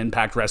there in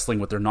Impact Wrestling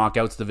with their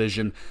Knockouts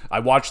division. I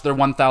watched their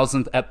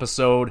 1000th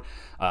episode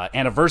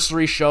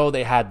anniversary show.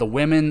 They had the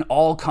women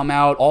all come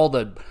out, all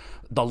the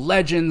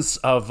legends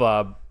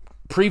of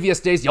previous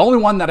days. The only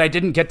one that I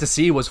didn't get to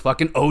see was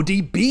fucking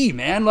ODB,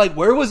 man. Like,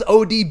 where was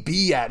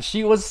ODB at?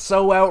 She was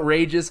so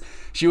outrageous.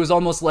 She was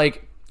almost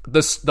like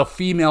the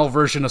female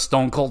version of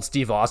Stone Cold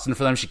Steve Austin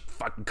for them. She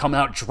fucking come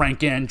out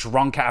drinking,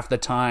 drunk half the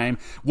time,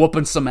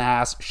 whooping some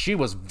ass. She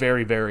was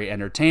very, very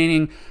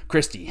entertaining.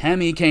 Christy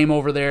Hemme came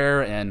over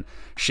there, and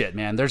shit,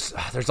 man, there's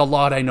a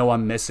lot I know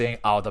I'm missing.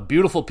 Oh, the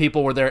beautiful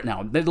people were there. Now,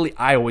 admittedly,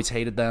 I always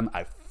hated them.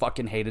 I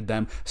fucking hated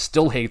them.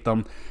 Still hate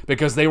them,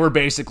 because they were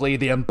basically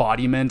the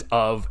embodiment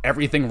of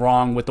everything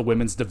wrong with the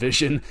women's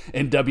division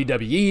in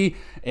WWE,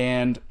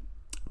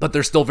 but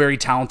they're still very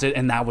talented,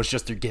 and that was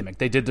just their gimmick.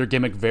 They did their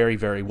gimmick very,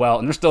 very well,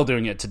 and they're still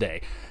doing it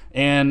today.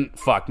 And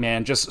fuck,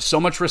 man, just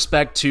so much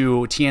respect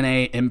to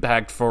TNA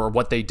Impact for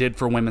what they did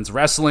for women's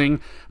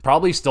wrestling.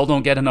 Probably still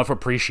don't get enough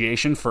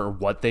appreciation for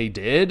what they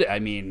did. I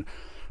mean,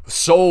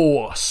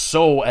 so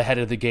ahead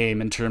of the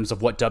game in terms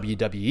of what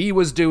WWE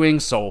was doing.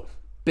 So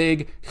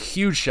big,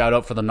 huge shout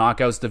out for the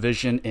Knockouts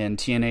division in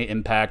TNA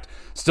Impact.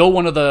 Still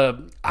one of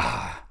the,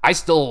 I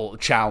still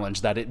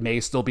challenge that it may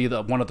still be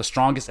one of the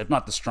strongest, if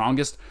not the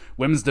strongest,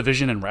 women's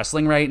division in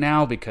wrestling right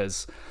now,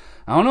 because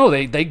I don't know,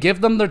 they give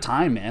them their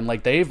time, man.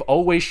 Like, they've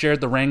always shared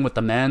the ring with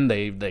the men.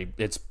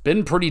 It's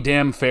been pretty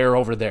damn fair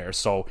over there.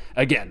 So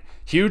again,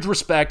 huge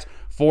respect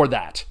for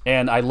that.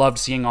 And I loved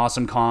seeing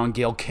Awesome Kong,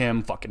 Gail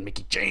Kim, fucking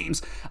Mickie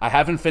James. I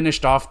haven't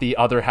finished off the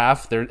other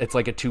half. It's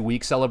like a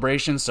 2-week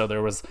celebration. So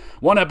there was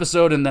one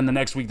episode, and then the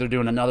next week they're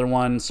doing another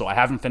one. So I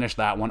haven't finished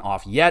that one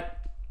off yet.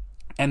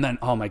 And then,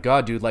 oh my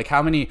God, dude, like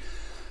how many...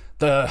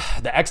 The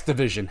X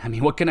Division. I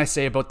mean, what can I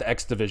say about the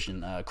X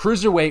Division?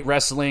 Cruiserweight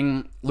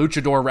wrestling,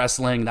 luchador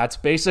wrestling, that's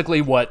basically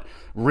what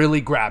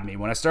really grabbed me.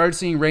 When I started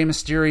seeing Rey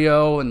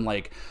Mysterio and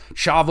like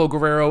Chavo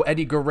Guerrero,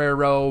 Eddie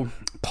Guerrero,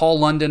 Paul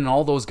London, and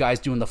all those guys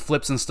doing the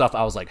flips and stuff,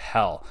 I was like,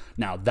 hell,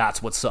 now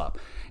that's what's up.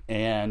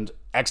 And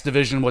X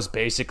Division was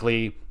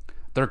basically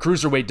their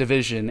cruiserweight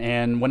division.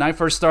 And when I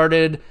first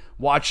started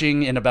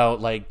watching in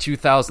about like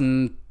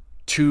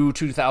 2002,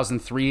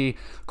 2003,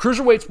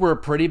 cruiserweights were a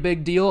pretty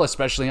big deal,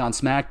 especially on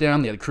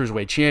SmackDown. They had the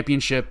Cruiserweight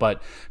Championship,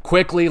 but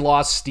quickly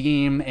lost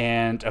steam,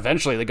 and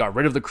eventually they got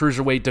rid of the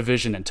Cruiserweight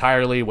division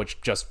entirely, which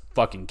just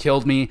fucking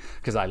killed me,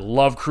 because I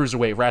love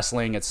Cruiserweight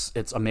wrestling. It's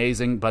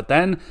amazing. But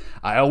then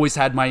I always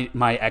had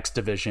my X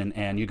division,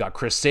 and you got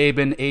Chris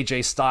Sabin,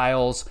 AJ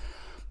Styles,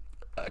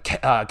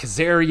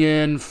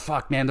 Kazarian.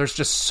 Fuck, man, there's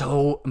just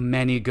so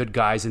many good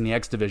guys in the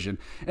X division.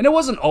 And it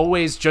wasn't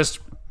always just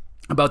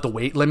about the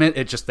weight limit.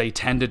 It just, they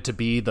tended to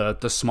be the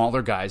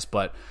smaller guys.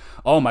 But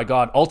oh my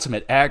God,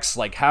 Ultimate X,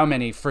 like how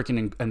many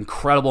freaking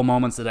incredible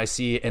moments did I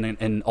see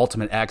in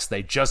Ultimate X?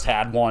 They just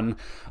had one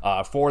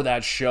for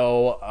that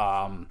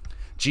show.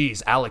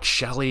 Geez, Alex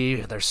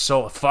Shelley, they're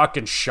so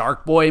fucking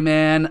Shark Boy,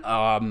 man.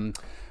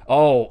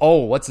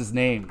 What's his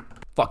name?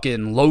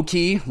 Fucking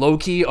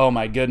Loki, oh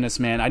my goodness,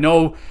 man. I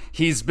know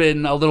he's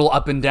been a little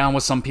up and down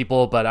with some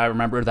people, but I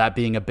remember that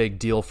being a big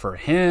deal for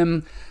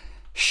him.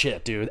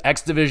 Shit, dude,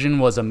 X Division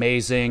was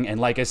amazing. And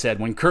like I said,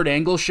 when Kurt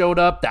Angle showed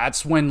up,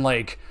 that's when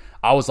like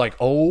I was like,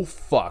 oh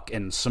fuck.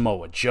 And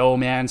Samoa Joe,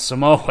 man,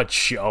 Samoa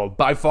Joe,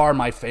 by far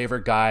my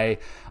favorite guy.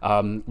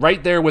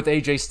 Right there with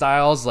AJ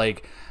Styles,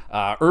 like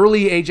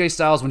early AJ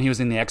Styles when he was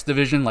in the X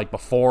Division, like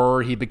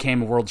before he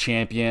became a world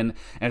champion,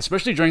 and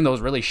especially during those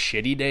really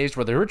shitty days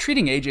where they were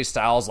treating AJ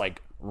Styles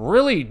like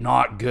really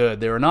not good.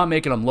 They were not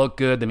making him look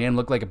good. They made him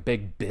look like a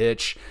big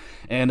bitch.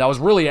 And I was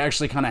really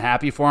actually kind of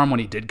happy for him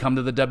when he did come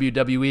to the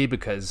WWE,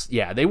 because,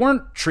 yeah, they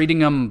weren't treating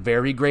him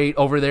very great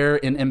over there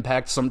in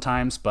Impact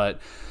sometimes.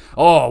 But,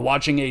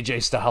 watching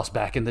AJ Styles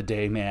back in the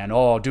day, man,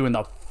 doing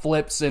the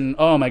flips, and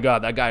oh my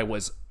God, that guy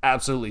was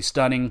absolutely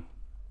stunning.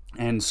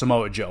 And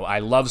Samoa Joe. I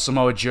love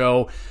Samoa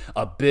Joe,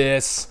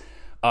 Abyss,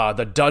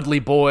 the Dudley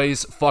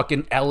Boys,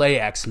 fucking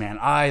LAX, man.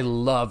 I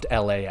loved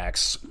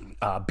LAX.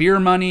 Beer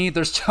Money,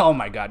 oh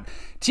my God.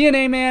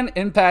 TNA, man,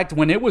 Impact,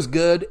 when it was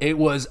good, it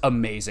was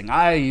amazing.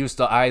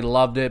 I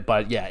loved it,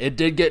 but yeah, it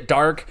did get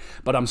dark,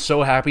 but I'm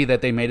so happy that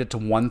they made it to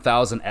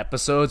 1,000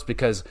 episodes,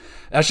 because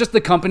that's just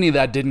the company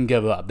that didn't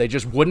give up. They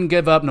just wouldn't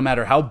give up no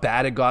matter how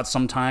bad it got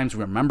sometimes.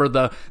 Remember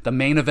the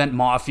main event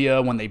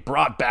Mafia, when they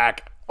brought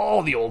back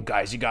all the old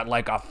guys. You got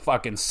like a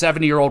fucking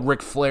 70-year-old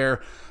Ric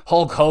Flair,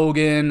 Hulk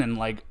Hogan, and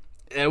like,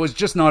 it was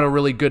just not a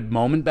really good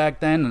moment back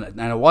then,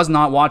 and I was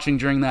not watching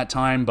during that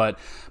time. But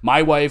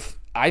my wife,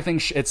 I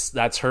think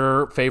that's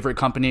her favorite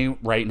company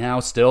right now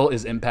still,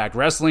 is Impact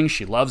Wrestling.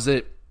 She loves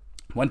it.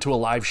 Went to a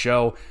live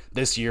show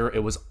this year.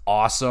 It was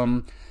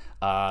awesome.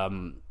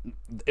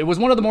 It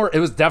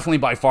was definitely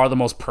by far the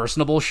most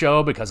personable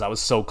show, because I was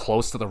so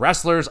close to the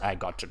wrestlers. I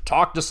got to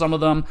talk to some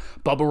of them.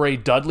 Bubba Ray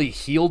Dudley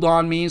healed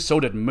on me.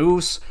 So did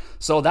Moose.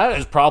 So that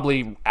is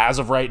probably, as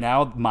of right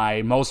now,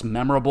 my most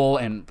memorable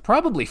and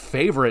probably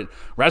favorite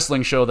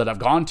wrestling show that I've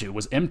gone to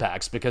was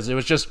Impact's, because it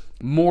was just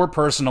more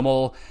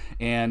personable.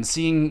 And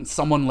seeing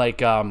someone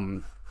like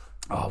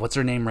oh, what's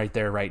her name right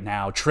there right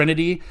now?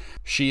 Trinity.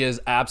 She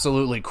is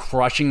absolutely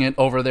crushing it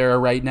over there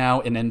right now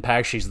in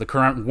Impact. She's the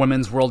current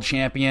women's world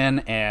champion,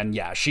 and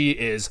yeah, she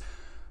is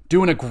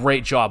doing a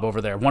great job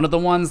over there. One of the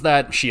ones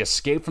that she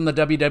escaped from the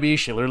WWE,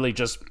 she literally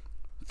just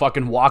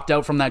fucking walked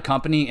out from that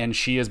company, and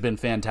she has been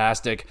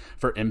fantastic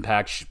for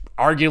Impact.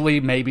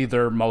 Arguably, maybe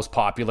their most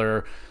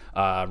popular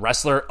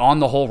wrestler on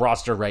the whole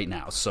roster right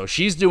now. So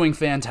she's doing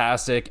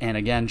fantastic, and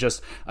again,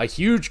 just a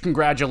huge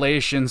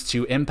congratulations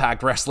to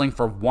Impact Wrestling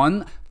for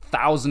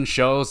 1,000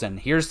 shows, and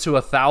here's to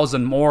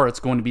 1,000 more. It's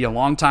going to be a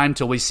long time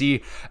till we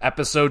see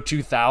episode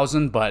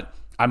 2,000, but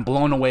I'm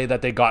blown away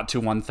that they got to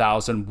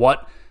 1,000.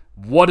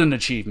 What an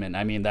achievement.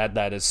 I mean,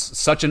 that is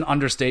such an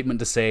understatement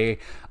to say.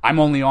 I'm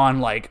only on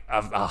like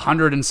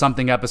 100 and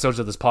something episodes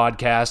of this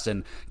podcast,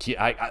 and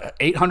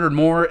 800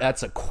 more,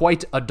 that's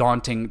quite a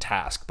daunting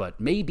task, but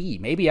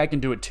maybe I can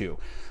do it too.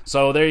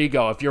 So there you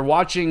go. If you've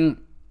watched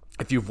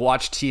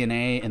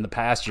TNA in the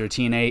past, you're a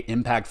TNA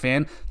Impact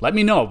fan, let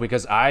me know,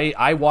 because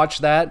I watch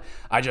that.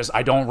 I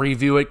don't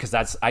review it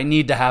because I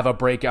need to have a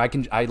break.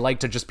 I like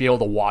to just be able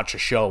to watch a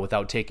show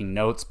without taking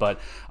notes, but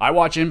I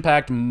watch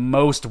Impact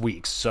most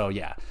weeks. So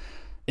yeah,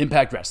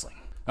 Impact Wrestling.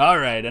 All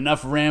right,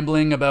 enough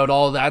rambling about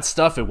all that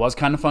stuff. It was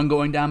kind of fun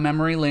going down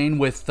memory lane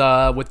with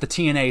the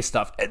TNA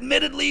stuff.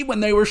 Admittedly, when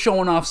they were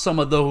showing off some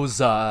of those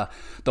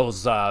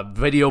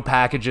video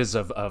packages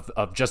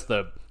of just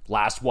the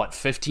last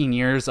 15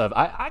 years of,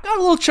 I got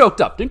a little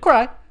choked up. Didn't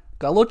cry.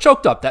 Got a little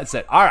choked up. That's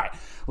it. All right,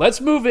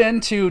 let's move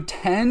into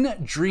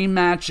 10 dream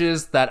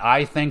matches that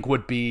I think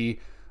would be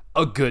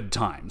a good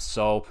time.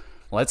 So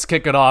let's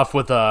kick it off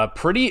with a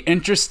pretty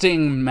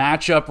interesting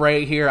matchup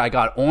right here. I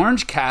got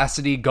Orange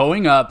Cassidy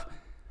going up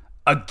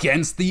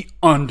against The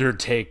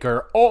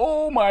Undertaker.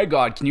 Oh my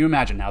God, can you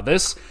imagine? Now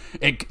this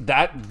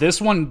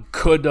one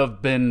could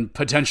have been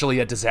potentially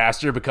a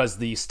disaster because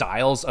the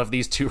styles of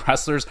these two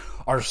wrestlers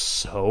are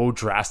so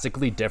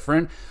drastically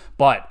different,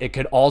 but it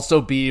could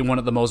also be one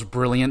of the most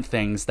brilliant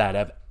things that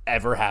have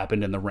ever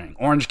happened in the ring.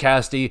 Orange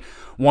Cassidy,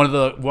 one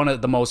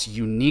of the most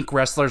unique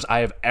wrestlers I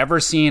have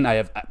ever seen. I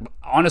have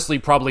honestly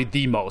probably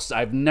the most.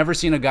 I've never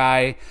seen a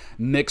guy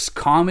mix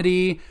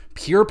comedy,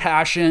 pure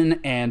passion,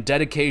 and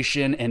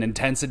dedication and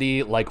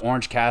intensity like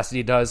Orange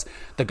Cassidy does.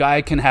 The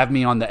guy can have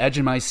me on the edge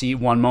of my seat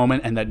one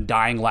moment and then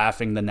dying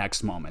laughing the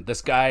next moment.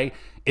 This guy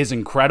is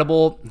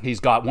incredible. He's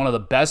got one of the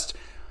best,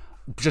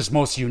 just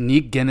most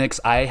unique gimmicks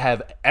I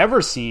have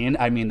ever seen.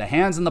 I mean, the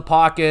hands in the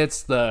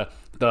pockets, the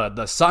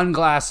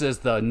sunglasses,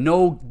 the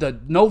no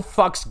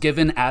fucks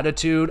given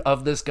attitude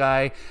of this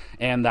guy,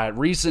 and that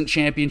recent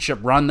championship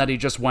run that he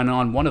just went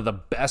on, one of the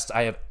best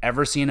I have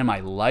ever seen in my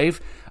life.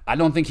 I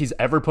don't think he's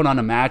ever put on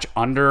a match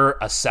under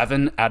a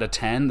 7 out of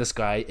 10. This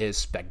guy is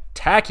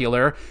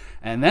spectacular.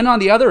 And then on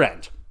the other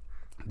end,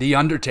 The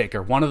Undertaker,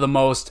 one of the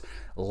most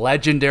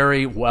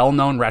legendary,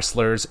 well-known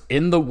wrestlers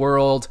in the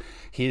world.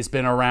 He's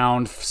been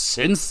around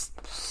since,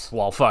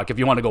 well, fuck, if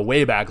you want to go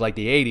way back, like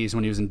the 80s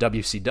when he was in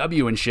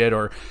WCW and shit,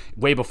 or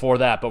way before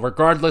that. But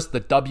regardless,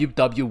 the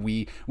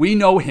WWE, we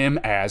know him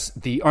as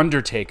The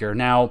Undertaker.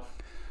 Now,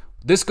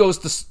 this goes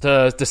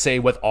to say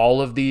with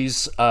all of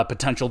these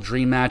potential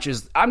dream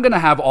matches, I'm going to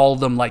have all of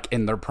them like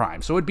in their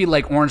prime. So it'd be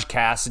like Orange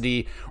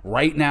Cassidy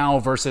right now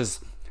versus,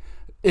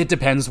 it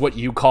depends what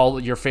you call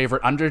your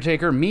favorite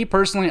Undertaker. Me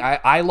personally,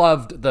 I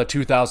loved the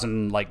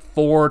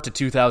 2004 to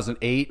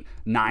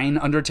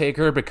 2008-9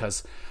 Undertaker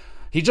because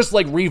he just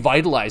like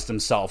revitalized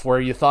himself, where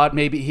you thought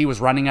maybe he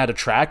was running out of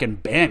track,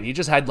 and bam, he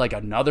just had like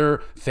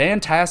another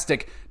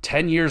fantastic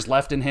 10 years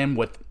left in him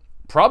with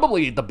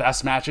probably the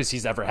best matches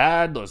he's ever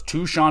had. Those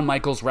 2 Shawn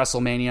Michaels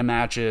WrestleMania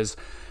matches,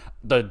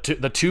 the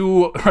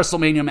two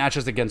WrestleMania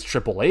matches against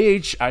Triple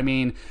H. I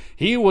mean,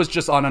 he was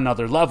just on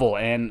another level,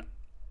 and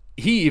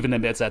he even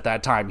admits at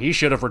that time he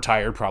should have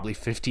retired probably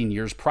 15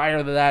 years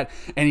prior to that,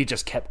 and he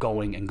just kept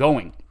going and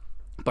going.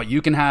 But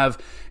you can have,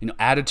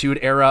 Attitude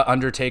Era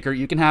Undertaker.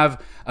 You can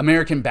have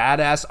American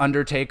Badass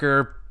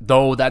Undertaker,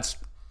 though that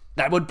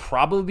would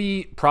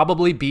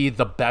probably be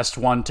the best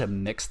one to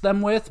mix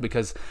them with,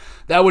 because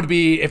that would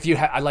be, if you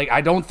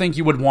I don't think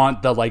you would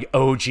want the like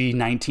OG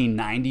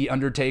 1990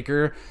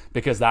 Undertaker,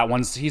 because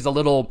he's a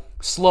little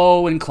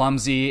slow and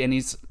clumsy, and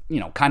he's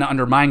kind of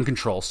under mind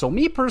control. So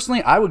me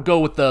personally, I would go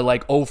with the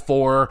like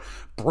 04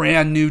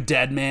 brand new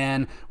dead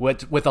man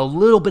with a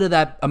little bit of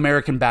that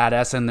American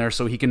Badass in there,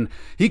 so he can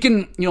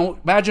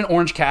imagine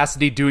Orange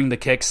Cassidy doing the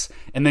kicks,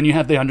 and then you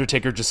have the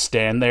Undertaker just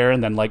stand there,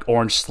 and then like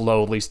Orange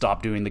slowly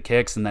stop doing the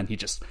kicks, and then he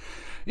just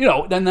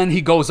and then he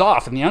goes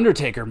off, and the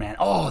Undertaker, man,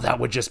 that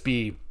would just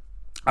be,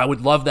 I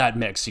would love that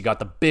mix. You got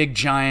the big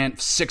giant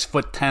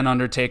 6'10"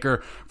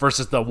 Undertaker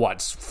versus the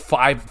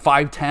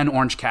 5'10"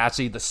 Orange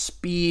Cassidy. The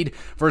speed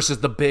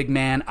versus the big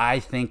man. I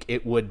think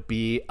it would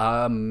be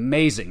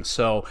amazing.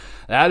 So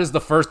that is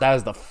the first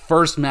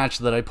match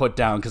that I put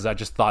down, because I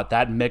just thought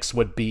that mix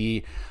would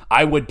be,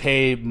 I would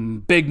pay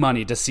big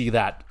money to see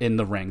that in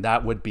the ring.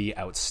 That would be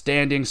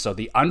outstanding. So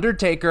The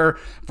Undertaker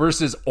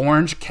versus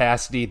Orange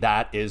Cassidy,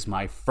 that is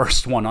my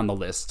first one on the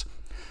list.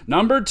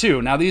 Number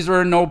 2. Now, these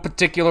are in no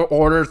particular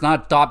order. It's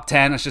not top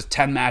 10. It's just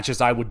 10 matches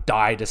I would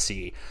die to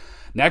see.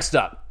 Next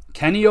up,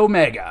 Kenny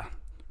Omega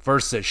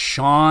versus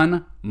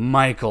Shawn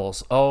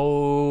Michaels.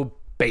 Oh,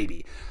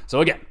 baby.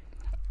 So again,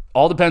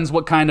 all depends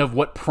what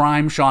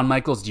prime Shawn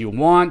Michaels do you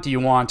want. Do you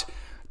want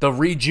the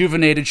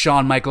rejuvenated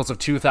Shawn Michaels of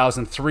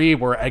 2003,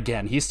 where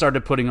again, he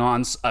started putting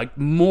on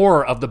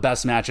more of the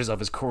best matches of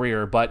his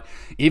career, but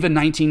even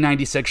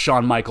 1996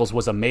 Shawn Michaels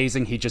was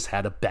amazing. He just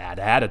had a bad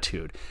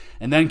attitude.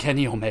 And then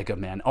Kenny Omega,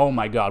 man. Oh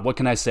my God, what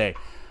can I say?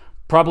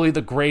 Probably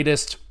the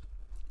greatest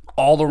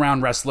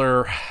all-around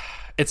wrestler.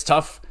 It's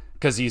tough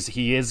because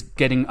he is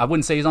getting, I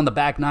wouldn't say he's on the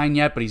back nine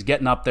yet, but he's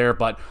getting up there.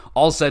 But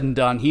all said and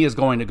done, he is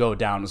going to go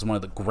down as one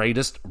of the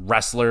greatest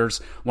wrestlers,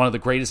 one of the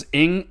greatest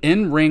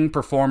in-ring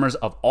performers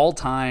of all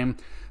time.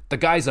 The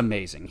guy's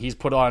amazing. He's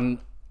put on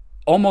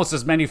almost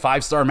as many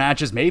 5-star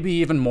matches, maybe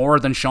even more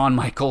than Shawn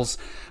Michaels.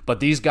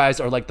 But these guys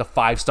are like the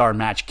 5-star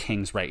match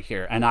kings right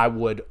here. And I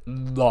would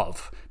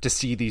love to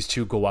see these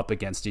two go up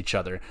against each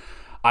other.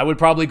 I would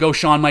probably go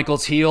Shawn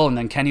Michaels heel and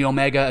then Kenny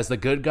Omega as the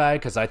good guy,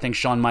 because I think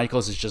Shawn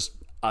Michaels is just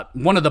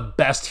one of the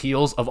best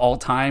heels of all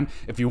time.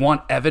 If you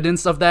want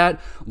evidence of that,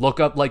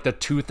 look up like the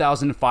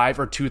 2005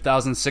 or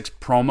 2006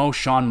 promo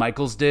Shawn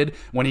Michaels did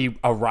when he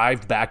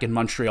arrived back in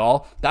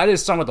Montreal. That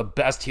is some of the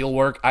best heel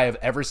work I have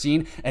ever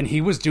seen, and he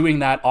was doing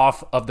that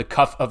off of the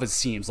cuff of his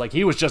seams. Like,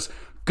 he was just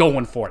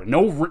going for it.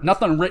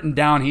 Nothing written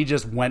down. He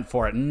just went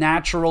for it.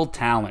 Natural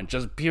talent,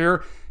 just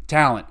pure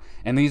talent.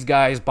 And these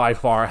guys by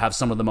far have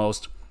some of the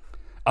most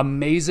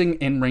amazing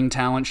in-ring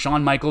talent.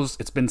 Shawn Michaels,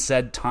 it's been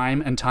said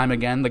time and time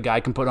again, the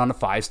guy can put on a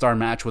 5-star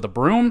match with a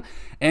broom.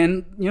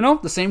 And,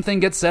 the same thing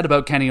gets said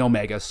about Kenny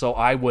Omega. So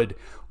I would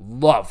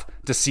love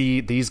to see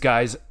these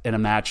guys in a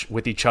match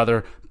with each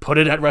other. Put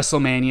it at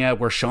WrestleMania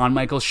where Shawn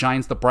Michaels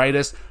shines the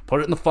brightest.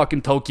 Put it in the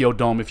fucking Tokyo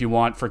Dome if you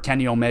want for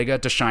Kenny Omega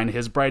to shine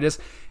his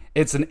brightest.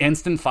 It's an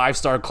instant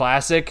 5-star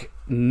classic,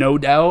 no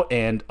doubt.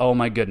 And oh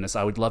my goodness,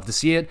 I would love to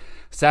see it.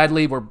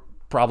 Sadly, we're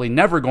probably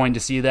never going to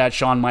see that.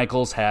 Shawn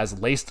Michaels has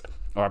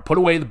put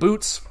away the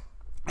boots,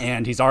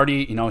 and he's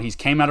already, he's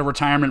came out of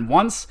retirement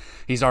once.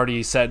 He's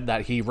already said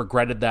that he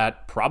regretted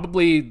that,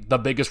 probably the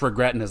biggest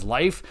regret in his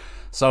life.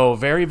 So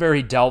very,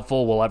 very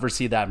doubtful we'll ever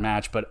see that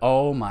match, but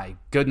oh my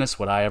goodness,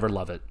 would I ever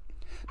love it.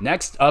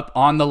 Next up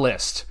on the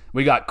list,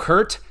 we got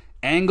Kurt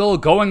Angle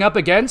going up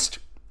against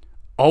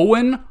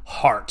Owen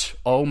Hart.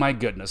 Oh my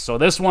goodness. So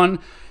this one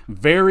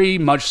very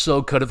much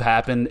so could have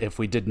happened if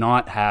we did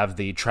not have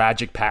the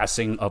tragic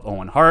passing of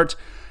Owen Hart.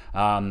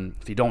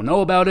 If you don't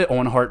know about it,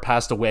 Owen Hart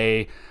passed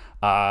away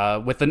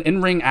with an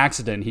in-ring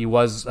accident. He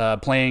was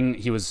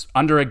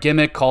under a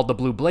gimmick called the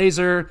Blue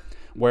Blazer,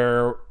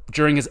 where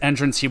during his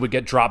entrance he would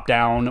get dropped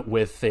down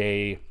with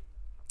a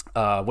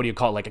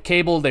like a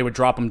cable. They would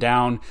drop him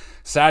down.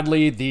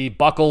 Sadly, the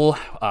buckle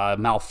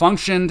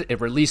malfunctioned. It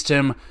released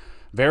him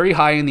very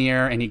high in the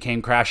air, and he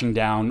came crashing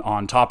down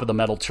on top of the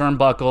metal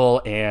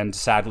turnbuckle, and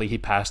sadly he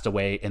passed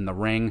away in the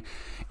ring.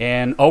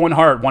 And Owen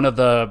Hart, one of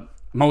the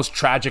most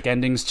tragic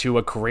endings to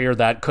a career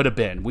that could have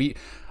been.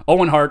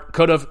 Owen Hart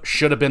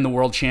should have been the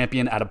world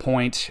champion at a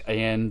point,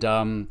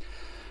 and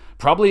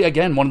probably,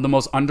 again, one of the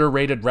most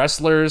underrated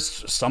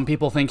wrestlers. Some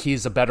people think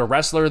he's a better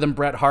wrestler than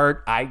Bret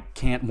Hart. I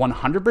can't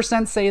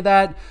 100% say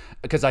that,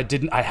 because I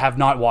have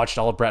not watched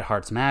all of Bret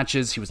Hart's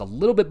matches. He was a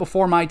little bit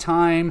before my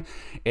time,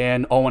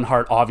 and Owen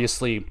Hart,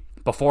 obviously,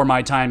 before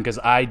my time, because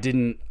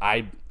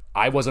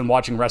I wasn't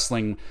watching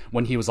wrestling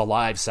when he was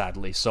alive,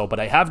 sadly. But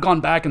I have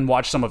gone back and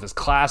watched some of his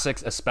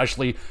classics,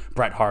 especially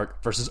Bret Hart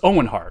versus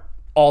Owen Hart.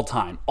 All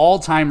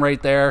time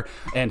right there.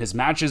 And his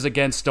matches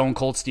against Stone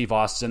Cold Steve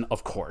Austin,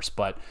 of course.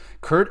 But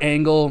Kurt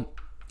Angle,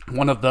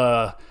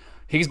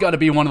 he's got to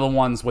be one of the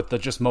ones with the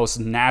just most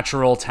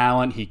natural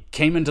talent. He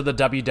came into the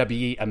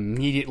WWE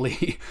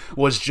immediately,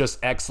 was just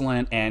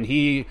excellent, and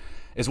he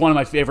is one of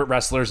my favorite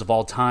wrestlers of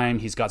all time.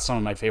 He's got some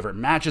of my favorite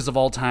matches of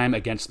all time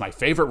against my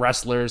favorite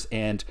wrestlers,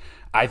 and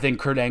I think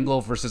Kurt Angle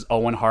versus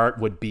Owen Hart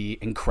would be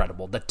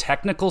incredible. The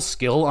technical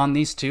skill on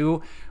these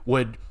two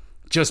would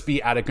just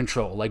be out of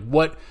control. Like,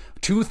 what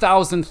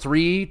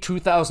 2003,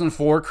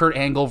 2004 Kurt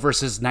Angle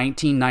versus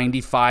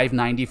 1995,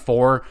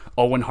 94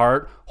 Owen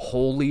Hart.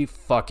 Holy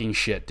fucking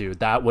shit, dude.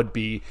 That would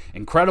be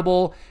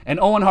incredible. And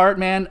Owen Hart,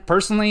 man,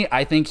 personally,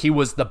 I think he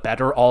was the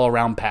better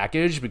all-around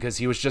package, because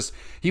he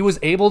was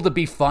able to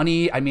be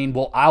funny. I mean,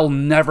 I'll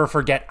never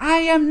forget, I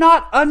am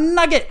not a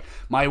nugget.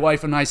 My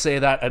wife and I say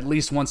that at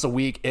least once a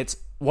week. It's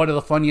one of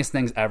the funniest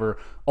things ever.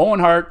 Owen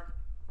Hart,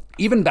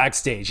 even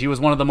backstage, he was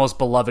one of the most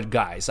beloved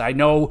guys. I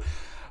know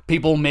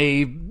people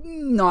may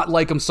not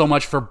like him so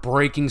much for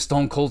breaking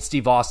Stone Cold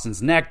Steve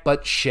Austin's neck,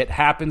 but shit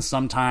happens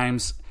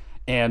sometimes.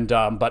 And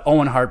but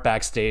Owen Hart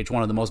backstage,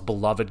 one of the most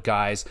beloved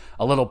guys,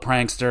 a little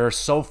prankster,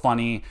 so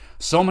funny,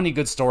 so many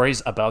good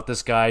stories about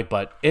this guy.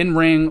 But in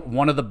ring,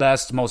 one of the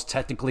best, most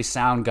technically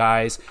sound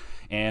guys.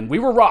 And we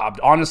were robbed.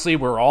 Honestly,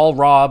 we're all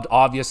robbed,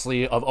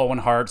 obviously, of Owen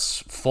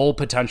Hart's full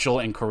potential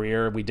in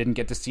career. We didn't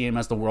get to see him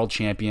as the world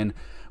champion,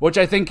 which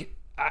I think,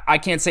 I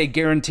can't say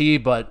guarantee,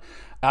 but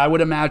I would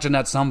imagine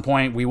at some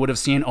point we would have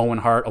seen Owen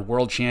Hart a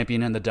world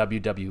champion in the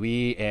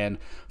WWE. And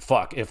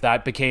fuck, if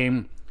that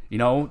became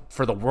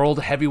for the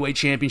World Heavyweight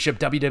Championship,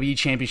 WWE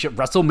Championship,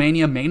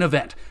 WrestleMania main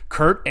event,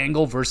 Kurt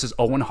Angle versus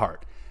Owen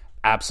Hart.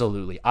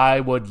 Absolutely. I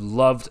would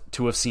love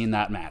to have seen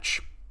that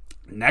match.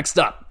 Next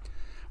up,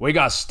 we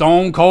got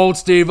Stone Cold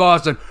Steve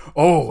Austin.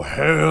 Oh,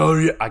 hell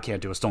yeah. I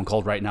can't do a Stone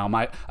Cold right now.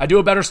 I do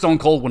a better Stone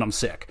Cold when I'm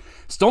sick.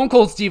 Stone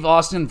Cold Steve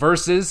Austin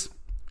versus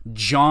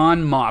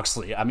Jon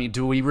Moxley. I mean,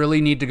 do we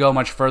really need to go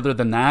much further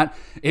than that?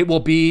 It will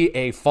be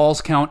a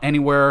Falls Count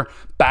Anywhere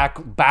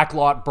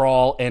backlot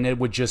brawl, and it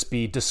would just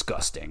be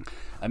disgusting.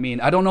 I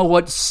mean, I don't know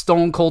what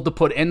Stone Cold to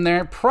put in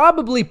there.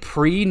 Probably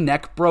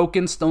pre-neck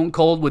broken Stone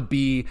Cold would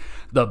be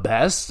the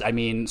best. I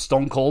mean,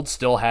 Stone Cold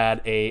still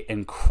had a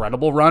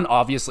incredible run.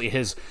 Obviously,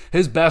 his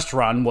best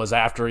run was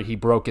after he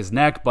broke his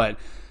neck, but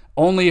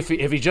only if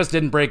he just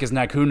didn't break his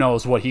neck, who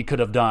knows what he could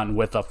have done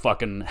with a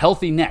fucking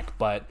healthy neck.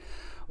 But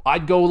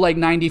I'd go like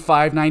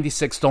 95,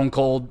 96 Stone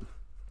Cold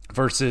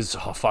versus,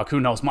 who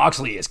knows?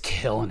 Moxley is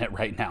killing it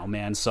right now,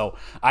 man. So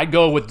I'd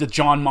go with the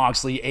Jon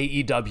Moxley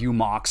AEW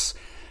Mox.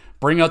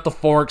 Bring out the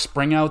forks,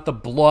 bring out the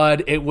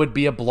blood. It would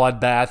be a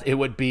bloodbath. It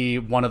would be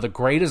one of the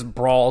greatest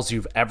brawls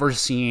you've ever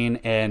seen.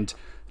 And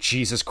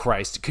Jesus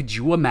Christ, could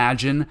you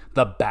imagine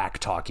the back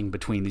talking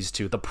between these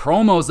two? The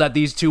promos that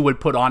these two would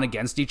put on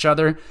against each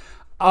other.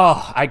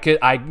 Oh,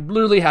 I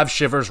literally have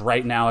shivers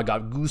right now. I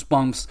got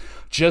goosebumps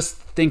just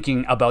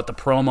thinking about the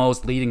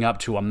promos leading up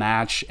to a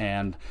match,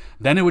 and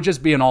then it would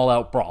just be an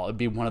all-out brawl. It'd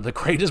be one of the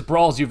greatest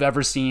brawls you've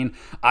ever seen.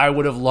 I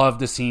would have loved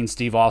to seen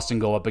Steve Austin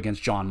go up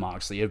against Jon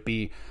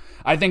Moxley.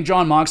 I think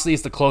Jon Moxley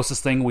is the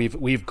closest thing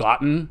we've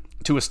gotten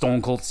to a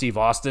Stone Cold Steve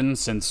Austin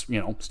since,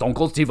 Stone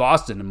Cold Steve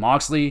Austin. And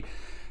Moxley,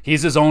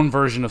 he's his own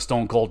version of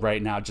Stone Cold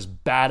right now,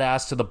 just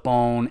badass to the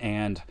bone,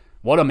 and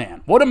what a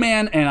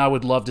man, and I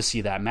would love to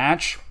see that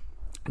match.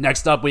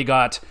 Next up, we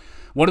got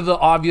one of the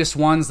obvious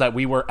ones that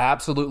we were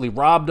absolutely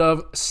robbed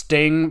of,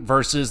 Sting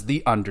versus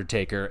The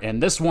Undertaker.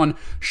 And this one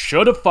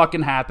should have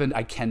fucking happened.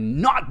 I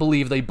cannot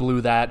believe they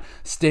blew that.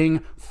 Sting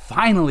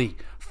finally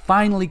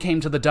came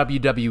to the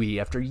WWE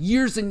after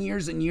years and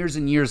years and years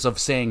and years of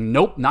saying,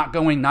 nope, not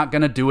going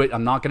to do it.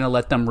 I'm not going to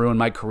let them ruin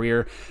my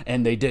career.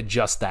 And they did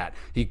just that.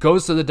 He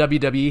goes to the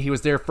WWE. He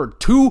was there for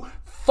 2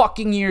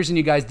 fucking years, and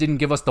you guys didn't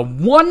give us the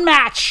one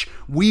match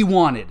we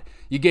wanted.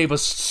 You gave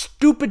us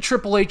stupid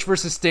Triple H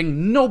versus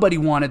Sting. Nobody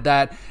wanted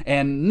that.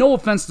 And no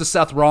offense to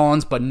Seth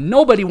Rollins, but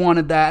nobody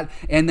wanted that.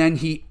 And then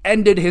he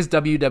ended his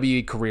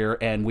WWE career,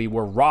 and we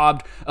were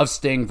robbed of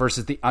Sting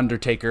versus The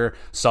Undertaker.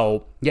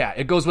 So, yeah,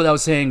 it goes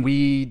without saying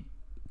we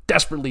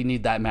desperately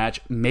need that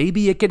match.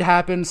 Maybe it could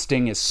happen.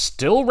 Sting is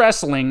still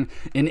wrestling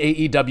in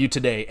AEW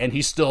today, and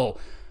he's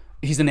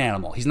an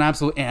animal. He's an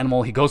absolute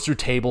animal. He goes through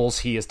tables.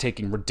 He is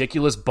taking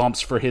ridiculous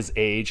bumps for his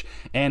age,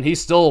 and he's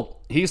still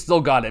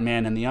got it,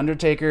 man. And The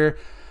Undertaker,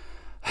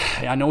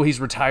 I know he's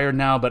retired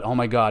now, but oh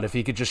my God, if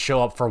he could just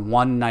show up for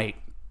one night,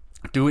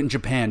 do it in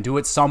Japan, do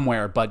it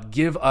somewhere, but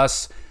give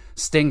us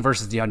Sting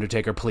versus The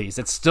Undertaker, please.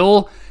 It's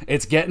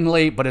getting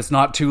late, but it's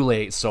not too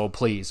late, so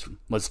please,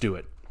 let's do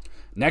it.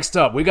 Next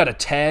up, we got a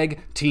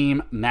tag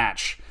team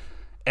match.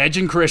 Edge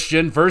and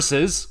Christian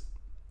versus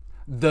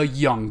the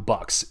Young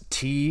Bucks,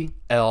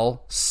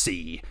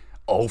 TLC.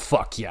 Oh,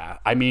 fuck yeah.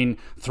 I mean,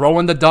 throw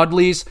in the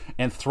Dudleys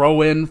and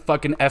throw in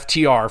fucking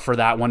FTR for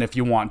that one if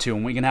you want to.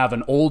 And we can have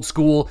an old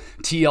school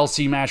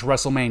TLC match,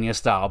 WrestleMania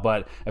style.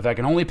 But if I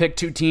can only pick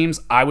 2 teams,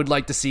 I would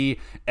like to see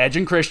Edge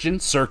and Christian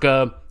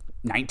circa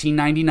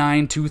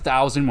 1999,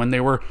 2000, when they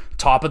were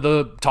top of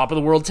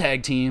the world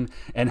tag team,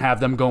 and have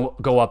them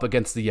go up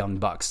against the Young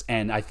Bucks.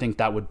 And I think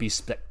that would be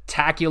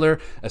spectacular,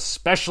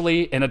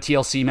 especially in a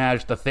TLC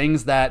match. The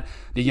things that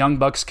the Young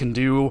Bucks can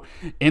do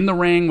in the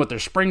ring with their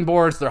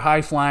springboards, their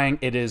high flying,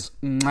 it is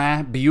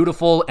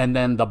beautiful. And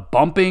then the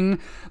bumping,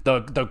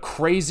 the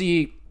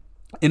crazy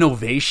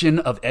innovation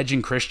of Edge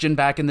and Christian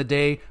back in the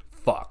day,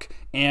 fuck.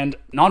 And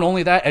not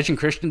only that, Edge and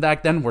Christian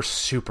back then were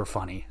super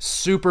funny,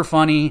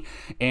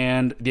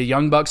 and the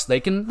Young Bucks,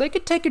 they could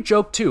take a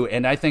joke too,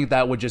 and I think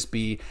that would just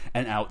be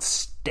an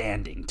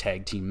outstanding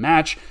tag team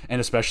match, and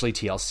especially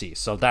TLC.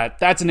 So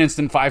that's an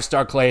instant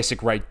 5-star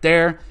classic right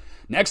there.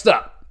 Next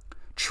up,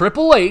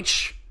 Triple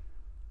H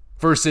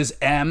versus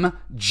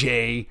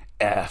MJF.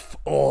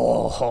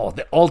 Oh,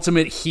 the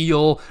ultimate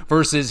heel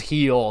versus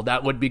heel.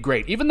 That would be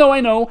great. Even though I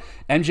know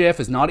MJF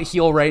is not a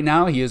heel right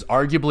now, he is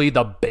arguably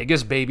the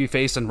biggest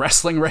babyface in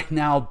wrestling right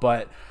now.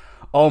 But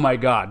oh my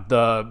God,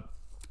 the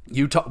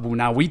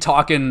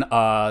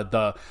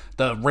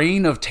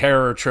reign of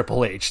terror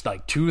Triple H,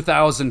 like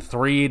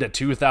 2003 to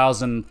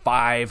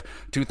 2005,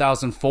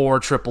 2004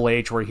 Triple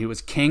H, where he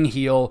was king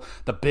heel,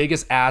 the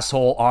biggest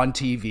asshole on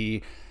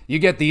TV. You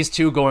get these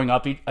two going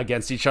up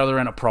against each other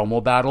in a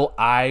promo battle.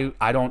 I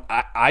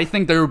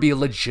think there would be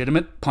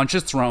legitimate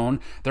punches thrown.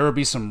 There would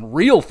be some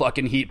real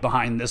fucking heat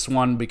behind this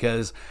one,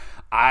 because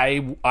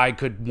I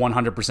could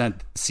 100%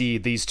 see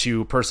these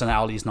two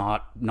personalities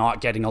not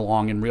getting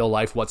along in real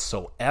life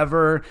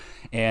whatsoever.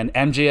 And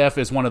MJF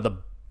is one of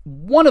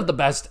the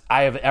best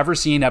I have ever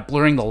seen at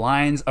blurring the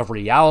lines of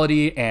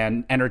reality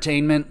and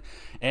entertainment.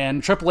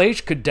 And Triple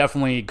H could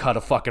definitely cut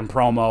a fucking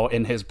promo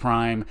in his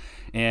prime.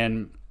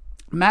 And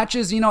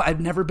matches, I've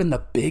never been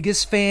the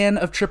biggest fan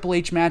of Triple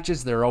H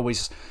matches. They're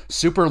always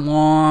super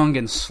long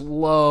and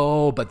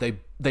slow, but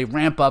they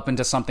ramp up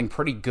into something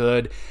pretty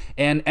good.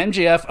 And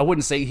MJF, I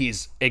wouldn't say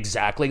he's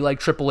exactly like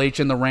Triple H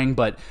in the ring,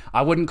 but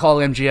I wouldn't call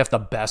MJF the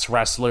best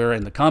wrestler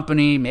in the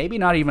company, maybe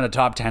not even a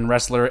top 10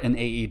 wrestler in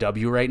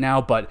AEW right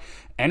now, but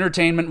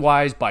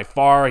entertainment-wise, by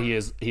far, he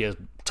is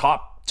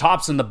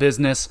tops in the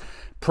business.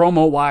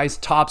 Promo-wise,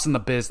 tops in the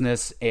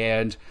business,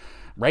 and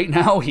right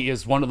now, he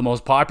is one of the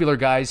most popular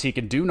guys. He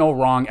can do no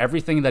wrong.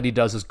 Everything that he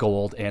does is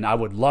gold, and I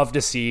would love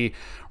to see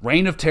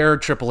Reign of Terror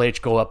Triple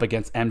H go up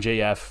against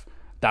MJF.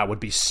 That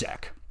would be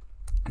sick.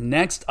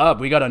 Next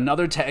up, we got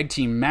another tag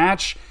team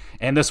match,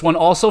 and this one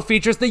also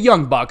features the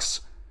Young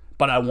Bucks,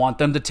 but I want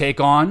them to take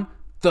on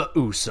the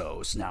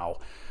Usos. Now,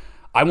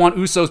 I want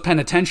Usos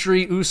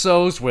Penitentiary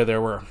Usos, where they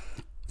were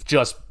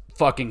just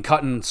fucking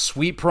cutting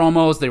sweet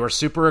promos. They were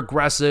super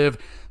aggressive,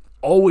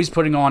 always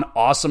putting on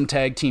awesome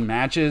tag team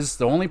matches.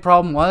 The only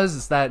problem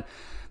is that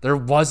there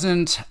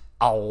wasn't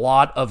a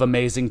lot of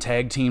amazing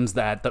tag teams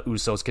that the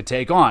Usos could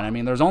take on. I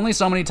mean, there's only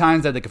so many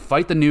times that they could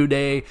fight the New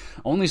Day,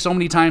 only so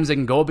many times they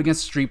can go up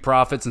against Street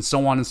Profits, and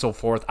so on and so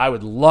forth. I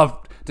would love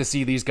to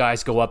see these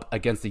guys go up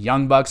against the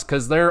Young Bucks,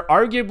 because they're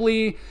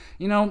arguably,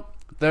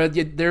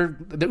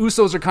 the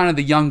Usos are kind of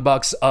the Young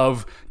Bucks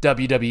of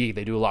WWE.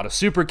 They do a lot of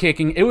super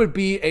kicking. It would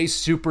be a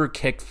super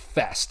kick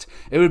fest.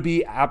 It would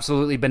be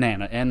absolutely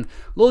banana. And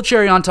little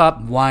cherry on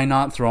top, why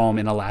not throw them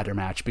in a ladder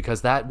match?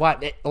 Because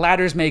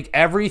ladders make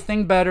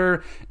everything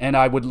better, and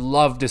I would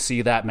love to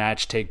see that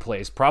match take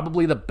place.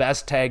 Probably the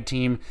best tag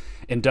team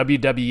in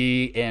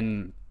WWE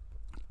in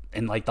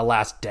like the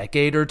last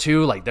decade or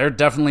two. Like, they're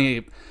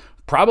definitely...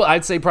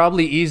 I'd say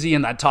probably easy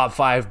in that top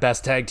 5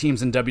 best tag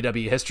teams in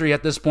WWE history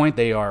at this point.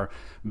 They are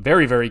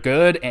very, very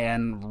good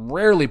and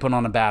rarely put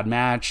on a bad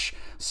match.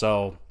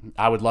 So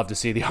I would love to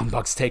see the Young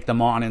Bucks take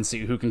them on and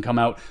see who can come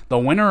out the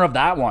winner of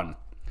that one.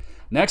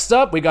 Next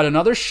up, we got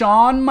another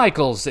Shawn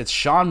Michaels. It's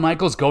Shawn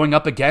Michaels going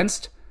up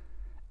against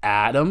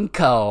Adam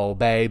Cole,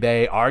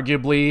 baby.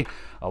 Arguably,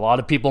 a lot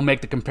of people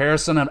make the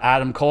comparison of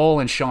Adam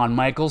Cole and Shawn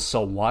Michaels,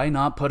 so why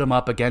not put them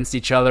up against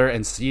each other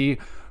and see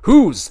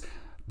who's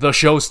the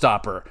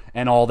showstopper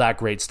and all that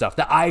great stuff.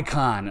 The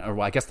icon, or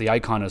I guess the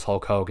icon is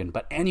Hulk Hogan.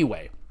 But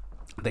anyway,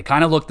 they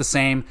kind of look the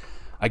same.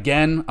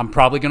 Again, I'm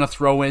probably going to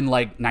throw in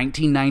like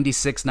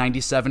 1996,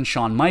 97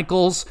 Shawn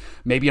Michaels,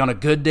 maybe on a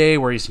good day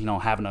where he's,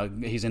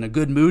 he's in a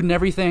good mood and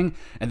everything.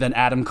 And then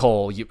Adam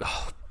Cole,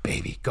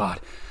 baby,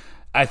 God.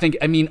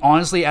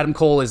 Honestly, Adam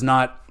Cole is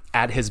not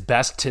at his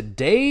best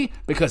today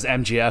because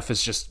MJF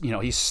is just,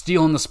 he's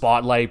stealing the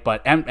spotlight.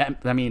 But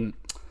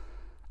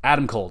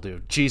Adam Cole,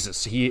 dude,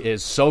 Jesus, he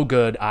is so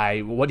good.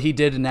 What he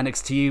did in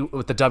NXT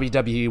with the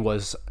WWE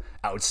was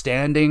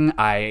outstanding.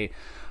 I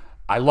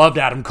loved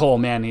Adam Cole,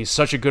 man. He's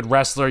such a good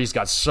wrestler. He's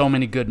got so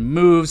many good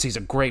moves. He's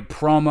a great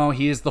promo.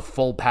 He is the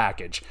full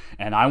package.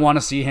 And I want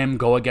to see him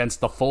go against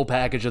the full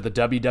package of the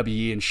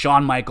WWE and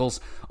Shawn Michaels,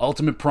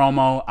 ultimate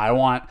promo.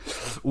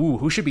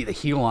 Who should be the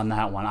heel on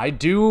that one? I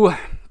do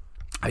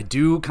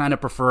kind of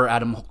prefer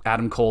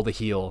Adam Cole the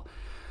heel.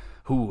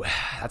 Ooh,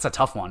 that's a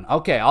tough one.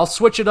 Okay, I'll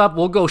switch it up.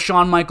 We'll go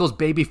Shawn Michaels,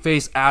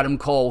 babyface, Adam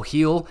Cole,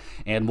 heel,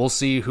 and we'll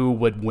see who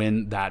would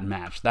win that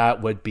match.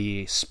 That would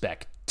be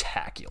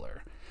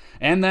spectacular.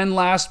 And then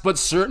last but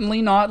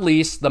certainly not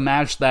least, the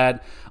match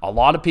that a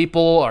lot of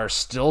people are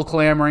still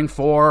clamoring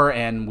for,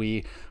 and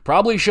we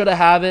probably should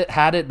have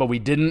had it, but we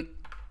didn't.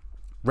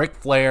 Ric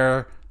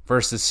Flair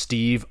versus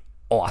Steve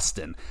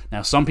Austin.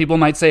 Now, some people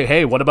might say,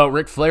 hey, what about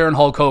Ric Flair and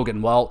Hulk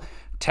Hogan? Well,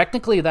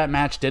 technically, that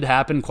match did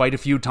happen quite a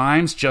few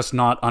times, just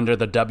not under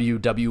the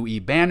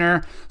WWE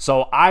banner.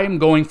 So I'm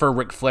going for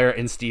Ric Flair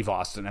and Steve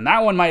Austin. And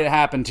that one might have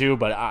happened too,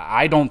 but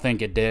I don't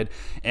think it did.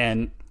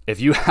 And if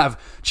you have,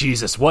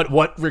 Jesus,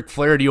 what Ric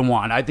Flair do you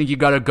want? I think you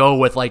got to go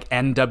with like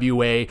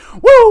NWA.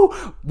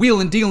 Woo!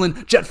 Wheelin'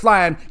 dealin', jet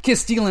flying,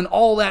 kiss stealing,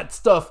 all that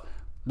stuff.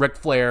 Ric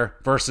Flair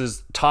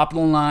versus top of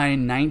the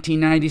line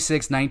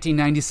 1996,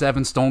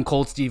 1997 Stone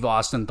Cold Steve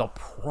Austin. The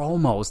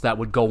promos that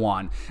would go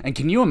on. And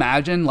can you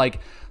imagine, like,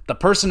 the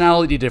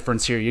personality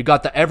difference here? You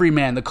got the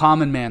everyman, the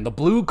common man, the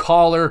blue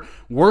collar,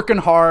 working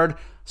hard,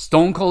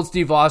 Stone Cold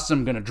Steve Austin.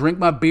 I'm going to drink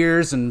my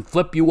beers and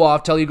flip you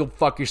off, tell you go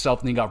fuck yourself.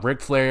 And then you got Ric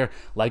Flair,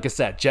 like I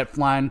said, jet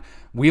flying,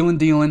 wheeling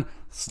dealing,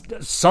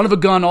 son of a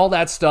gun, all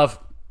that stuff.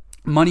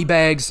 Money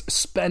bags,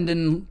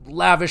 spending,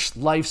 lavish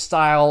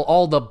lifestyle,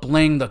 all the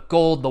bling, the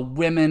gold, the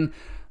women.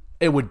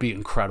 It would be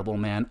incredible,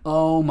 man.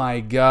 Oh my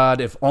God,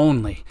 if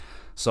only.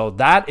 So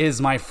that is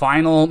my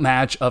final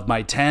match of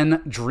my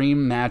 10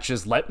 dream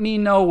matches. Let me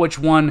know which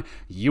one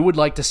you would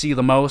like to see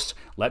the most.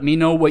 Let me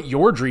know what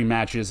your dream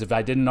match is if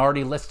I didn't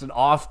already list it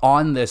off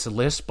on this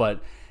list. But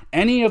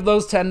any of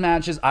those 10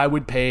 matches, I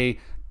would pay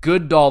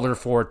good dollar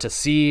for to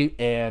see.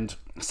 And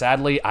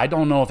sadly, I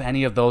don't know if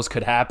any of those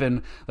could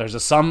happen.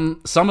 There's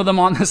some of them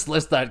on this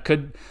list that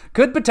could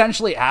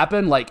potentially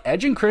happen, like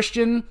Edge and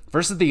Christian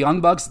versus the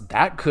Young Bucks.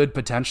 That could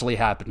potentially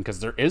happen because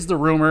there is the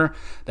rumor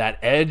that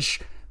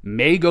Edge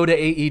may go to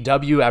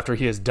AEW after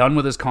he is done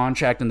with his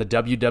contract in the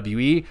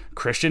WWE.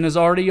 Christian is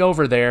already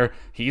over there.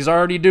 He's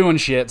already doing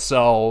shit,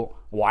 so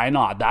why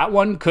not? That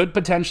one could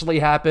potentially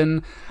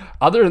happen.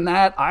 Other than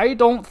that, I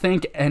don't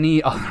think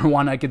any other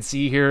one I could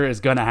see here is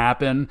going to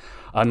happen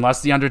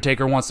unless The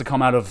Undertaker wants to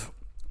come out of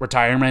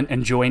retirement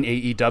and join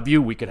AEW.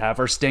 We could have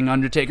our Sting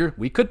Undertaker.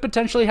 We could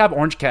potentially have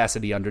Orange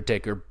Cassidy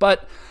Undertaker.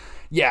 But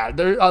yeah,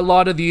 a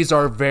lot of these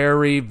are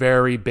very,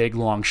 very big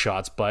long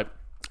shots, but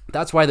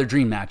that's why they're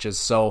dream matches.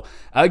 So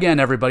again,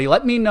 everybody,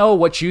 let me know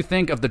what you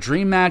think of the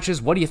dream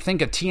matches. What do you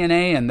think of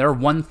TNA and their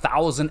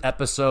 1,000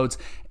 episodes?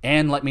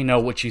 And let me know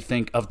what you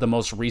think of the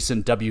most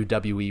recent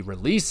WWE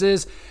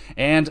releases.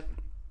 And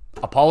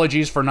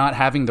apologies for not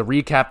having the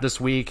recap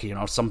this week. You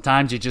know,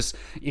 sometimes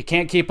you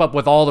can't keep up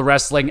with all the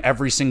wrestling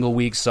every single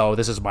week. So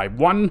this is my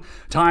one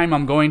time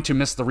I'm going to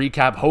miss the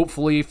recap,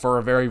 hopefully for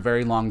a very,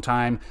 very long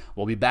time.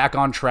 We'll be back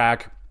on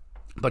track.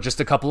 But just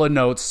a couple of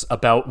notes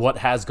about what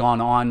has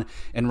gone on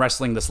in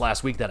wrestling this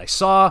last week that I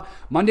saw.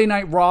 Monday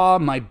Night Raw,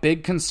 my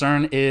big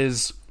concern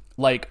is,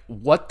 like,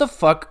 what the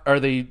fuck are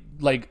they,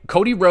 like,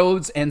 Cody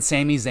Rhodes and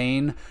Sami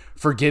Zayn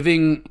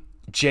forgiving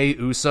Jey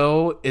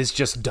Uso is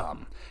just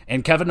dumb.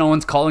 And Kevin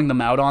Owens calling them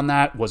out on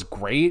that was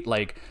great.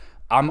 Like,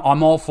 I'm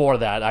all for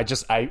that. I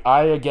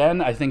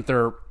think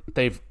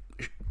they've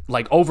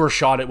like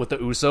overshot it with the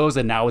Usos,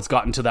 and now it's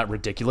gotten to that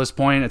ridiculous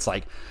point. It's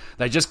like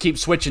they just keep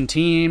switching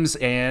teams,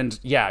 and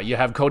yeah, you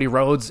have Cody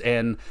Rhodes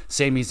and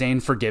Sami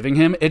Zayn forgiving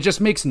him. It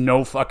just makes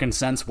no fucking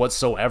sense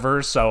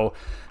whatsoever. So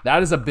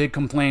that is a big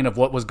complaint of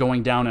what was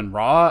going down in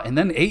Raw. And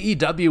then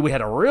AEW, we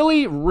had a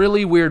really,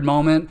 really weird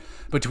moment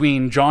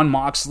between Jon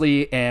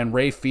Moxley and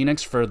Rey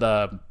Fenix for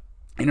the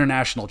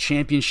International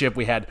Championship.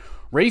 We had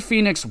Rey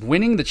Fenix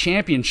winning the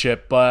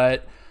championship,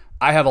 but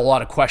I have a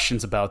lot of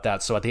questions about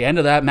that. So at the end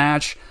of that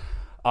match,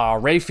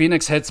 Rey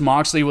Fenix hits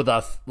Moxley with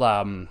a,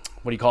 what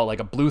do you call it, like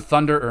a blue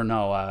thunder, or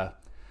no,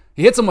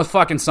 he hits him with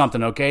fucking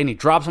something, okay, and he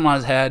drops him on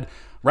his head.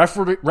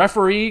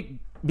 Referee,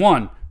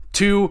 1,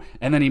 2,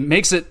 and then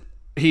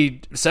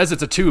he says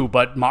it's a 2,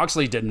 but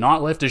Moxley did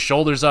not lift his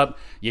shoulders up.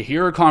 You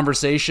hear a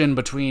conversation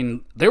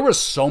there was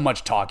so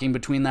much talking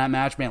between that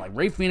match, man, like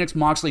Rey Fenix,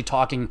 Moxley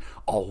talking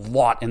a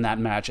lot in that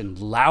match, and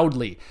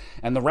loudly,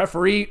 and the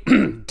referee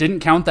didn't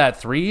count that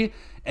 3,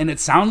 and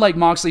it sounded like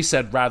Moxley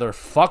said rather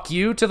fuck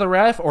you to the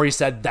ref, or he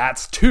said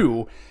that's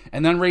 2,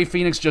 and then Rey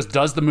Fenix just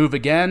does the move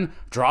again,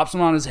 drops him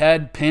on his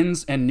head,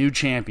 pins, and new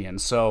champion.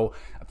 So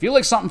I feel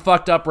like something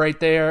fucked up right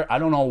there. I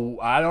don't know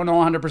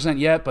 100%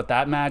 yet, but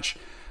that match,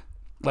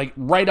 like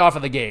right off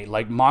of the gate,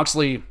 like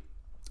Moxley,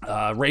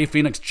 Rey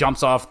Fenix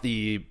jumps off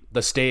the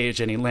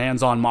stage and he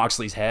lands on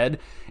Moxley's head,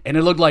 and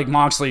it looked like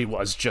Moxley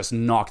was just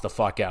knocked the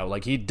fuck out.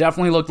 Like he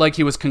definitely looked like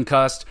he was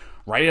concussed.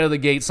 Right out of the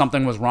gate,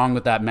 something was wrong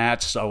with that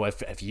match. So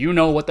if you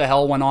know what the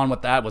hell went on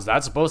with that, was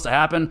that supposed to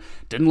happen?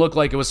 Didn't look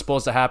like it was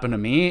supposed to happen to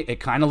me.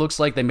 It kind of looks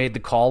like they made the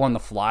call on the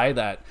fly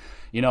that,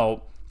 you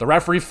know, the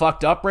referee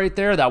fucked up right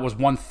there. That was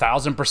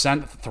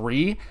 1,000%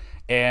 3.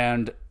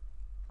 And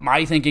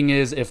my thinking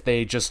is, if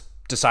they just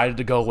decided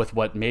to go with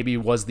what maybe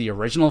was the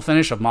original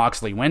finish of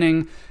Moxley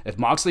winning, if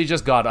Moxley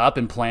just got up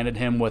and planted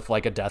him with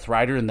like a Death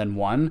Rider and then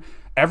won,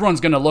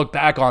 everyone's going to look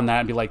back on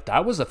that and be like,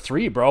 that was a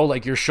 3, bro.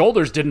 Like, your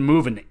shoulders didn't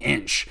move an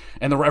inch,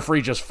 and the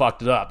referee just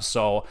fucked it up.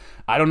 So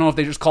I don't know if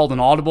they just called an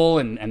audible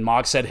and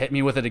Mox said, hit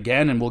me with it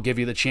again and we'll give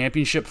you the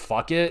championship.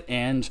 Fuck it.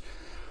 And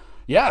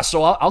yeah,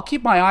 so I'll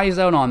keep my eyes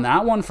out on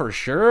that one for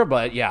sure.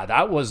 But yeah,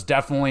 that was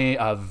definitely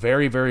a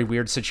very, very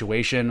weird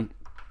situation.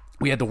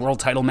 We had the world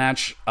title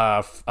match,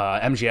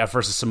 MJF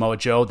versus Samoa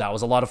Joe. That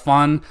was a lot of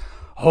fun.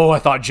 Oh, I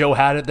thought Joe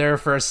had it there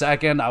for a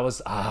second. That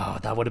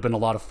would have been a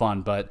lot of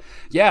fun. But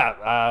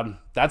yeah,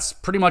 that's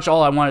pretty much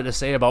all I wanted to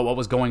say about what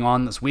was going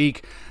on this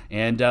week.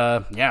 And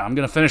yeah, I'm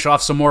going to finish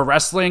off some more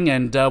wrestling,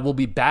 and we'll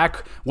be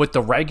back with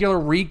the regular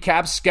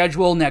recap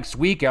schedule next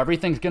week.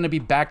 Everything's going to be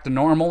back to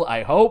normal,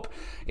 I hope.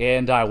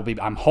 And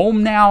I'm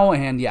home now,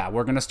 and yeah,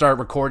 we're going to start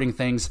recording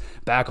things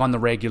back on the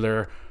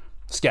regular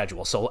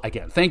schedule. So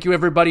again, thank you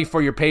everybody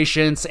for your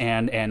patience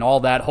and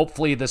all that.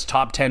 Hopefully this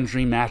top 10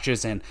 dream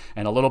matches and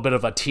a little bit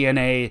of a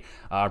TNA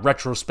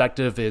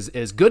retrospective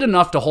is good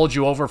enough to hold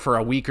you over for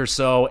a week or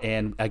so.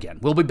 And again,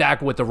 we'll be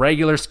back with the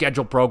regular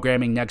scheduled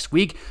programming next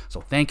week. So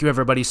thank you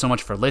everybody so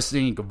much for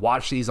listening. You can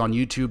watch these on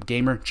YouTube,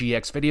 Gamer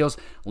GX videos.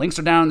 Links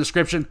are down in the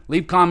description.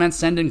 Leave comments,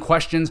 send in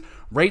questions,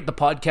 rate the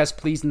podcast,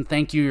 please, and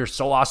thank you. You're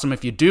so awesome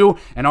if you do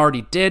and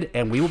already did.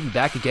 And we will be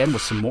back again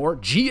with some more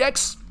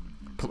GX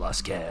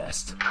Plus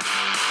Cast.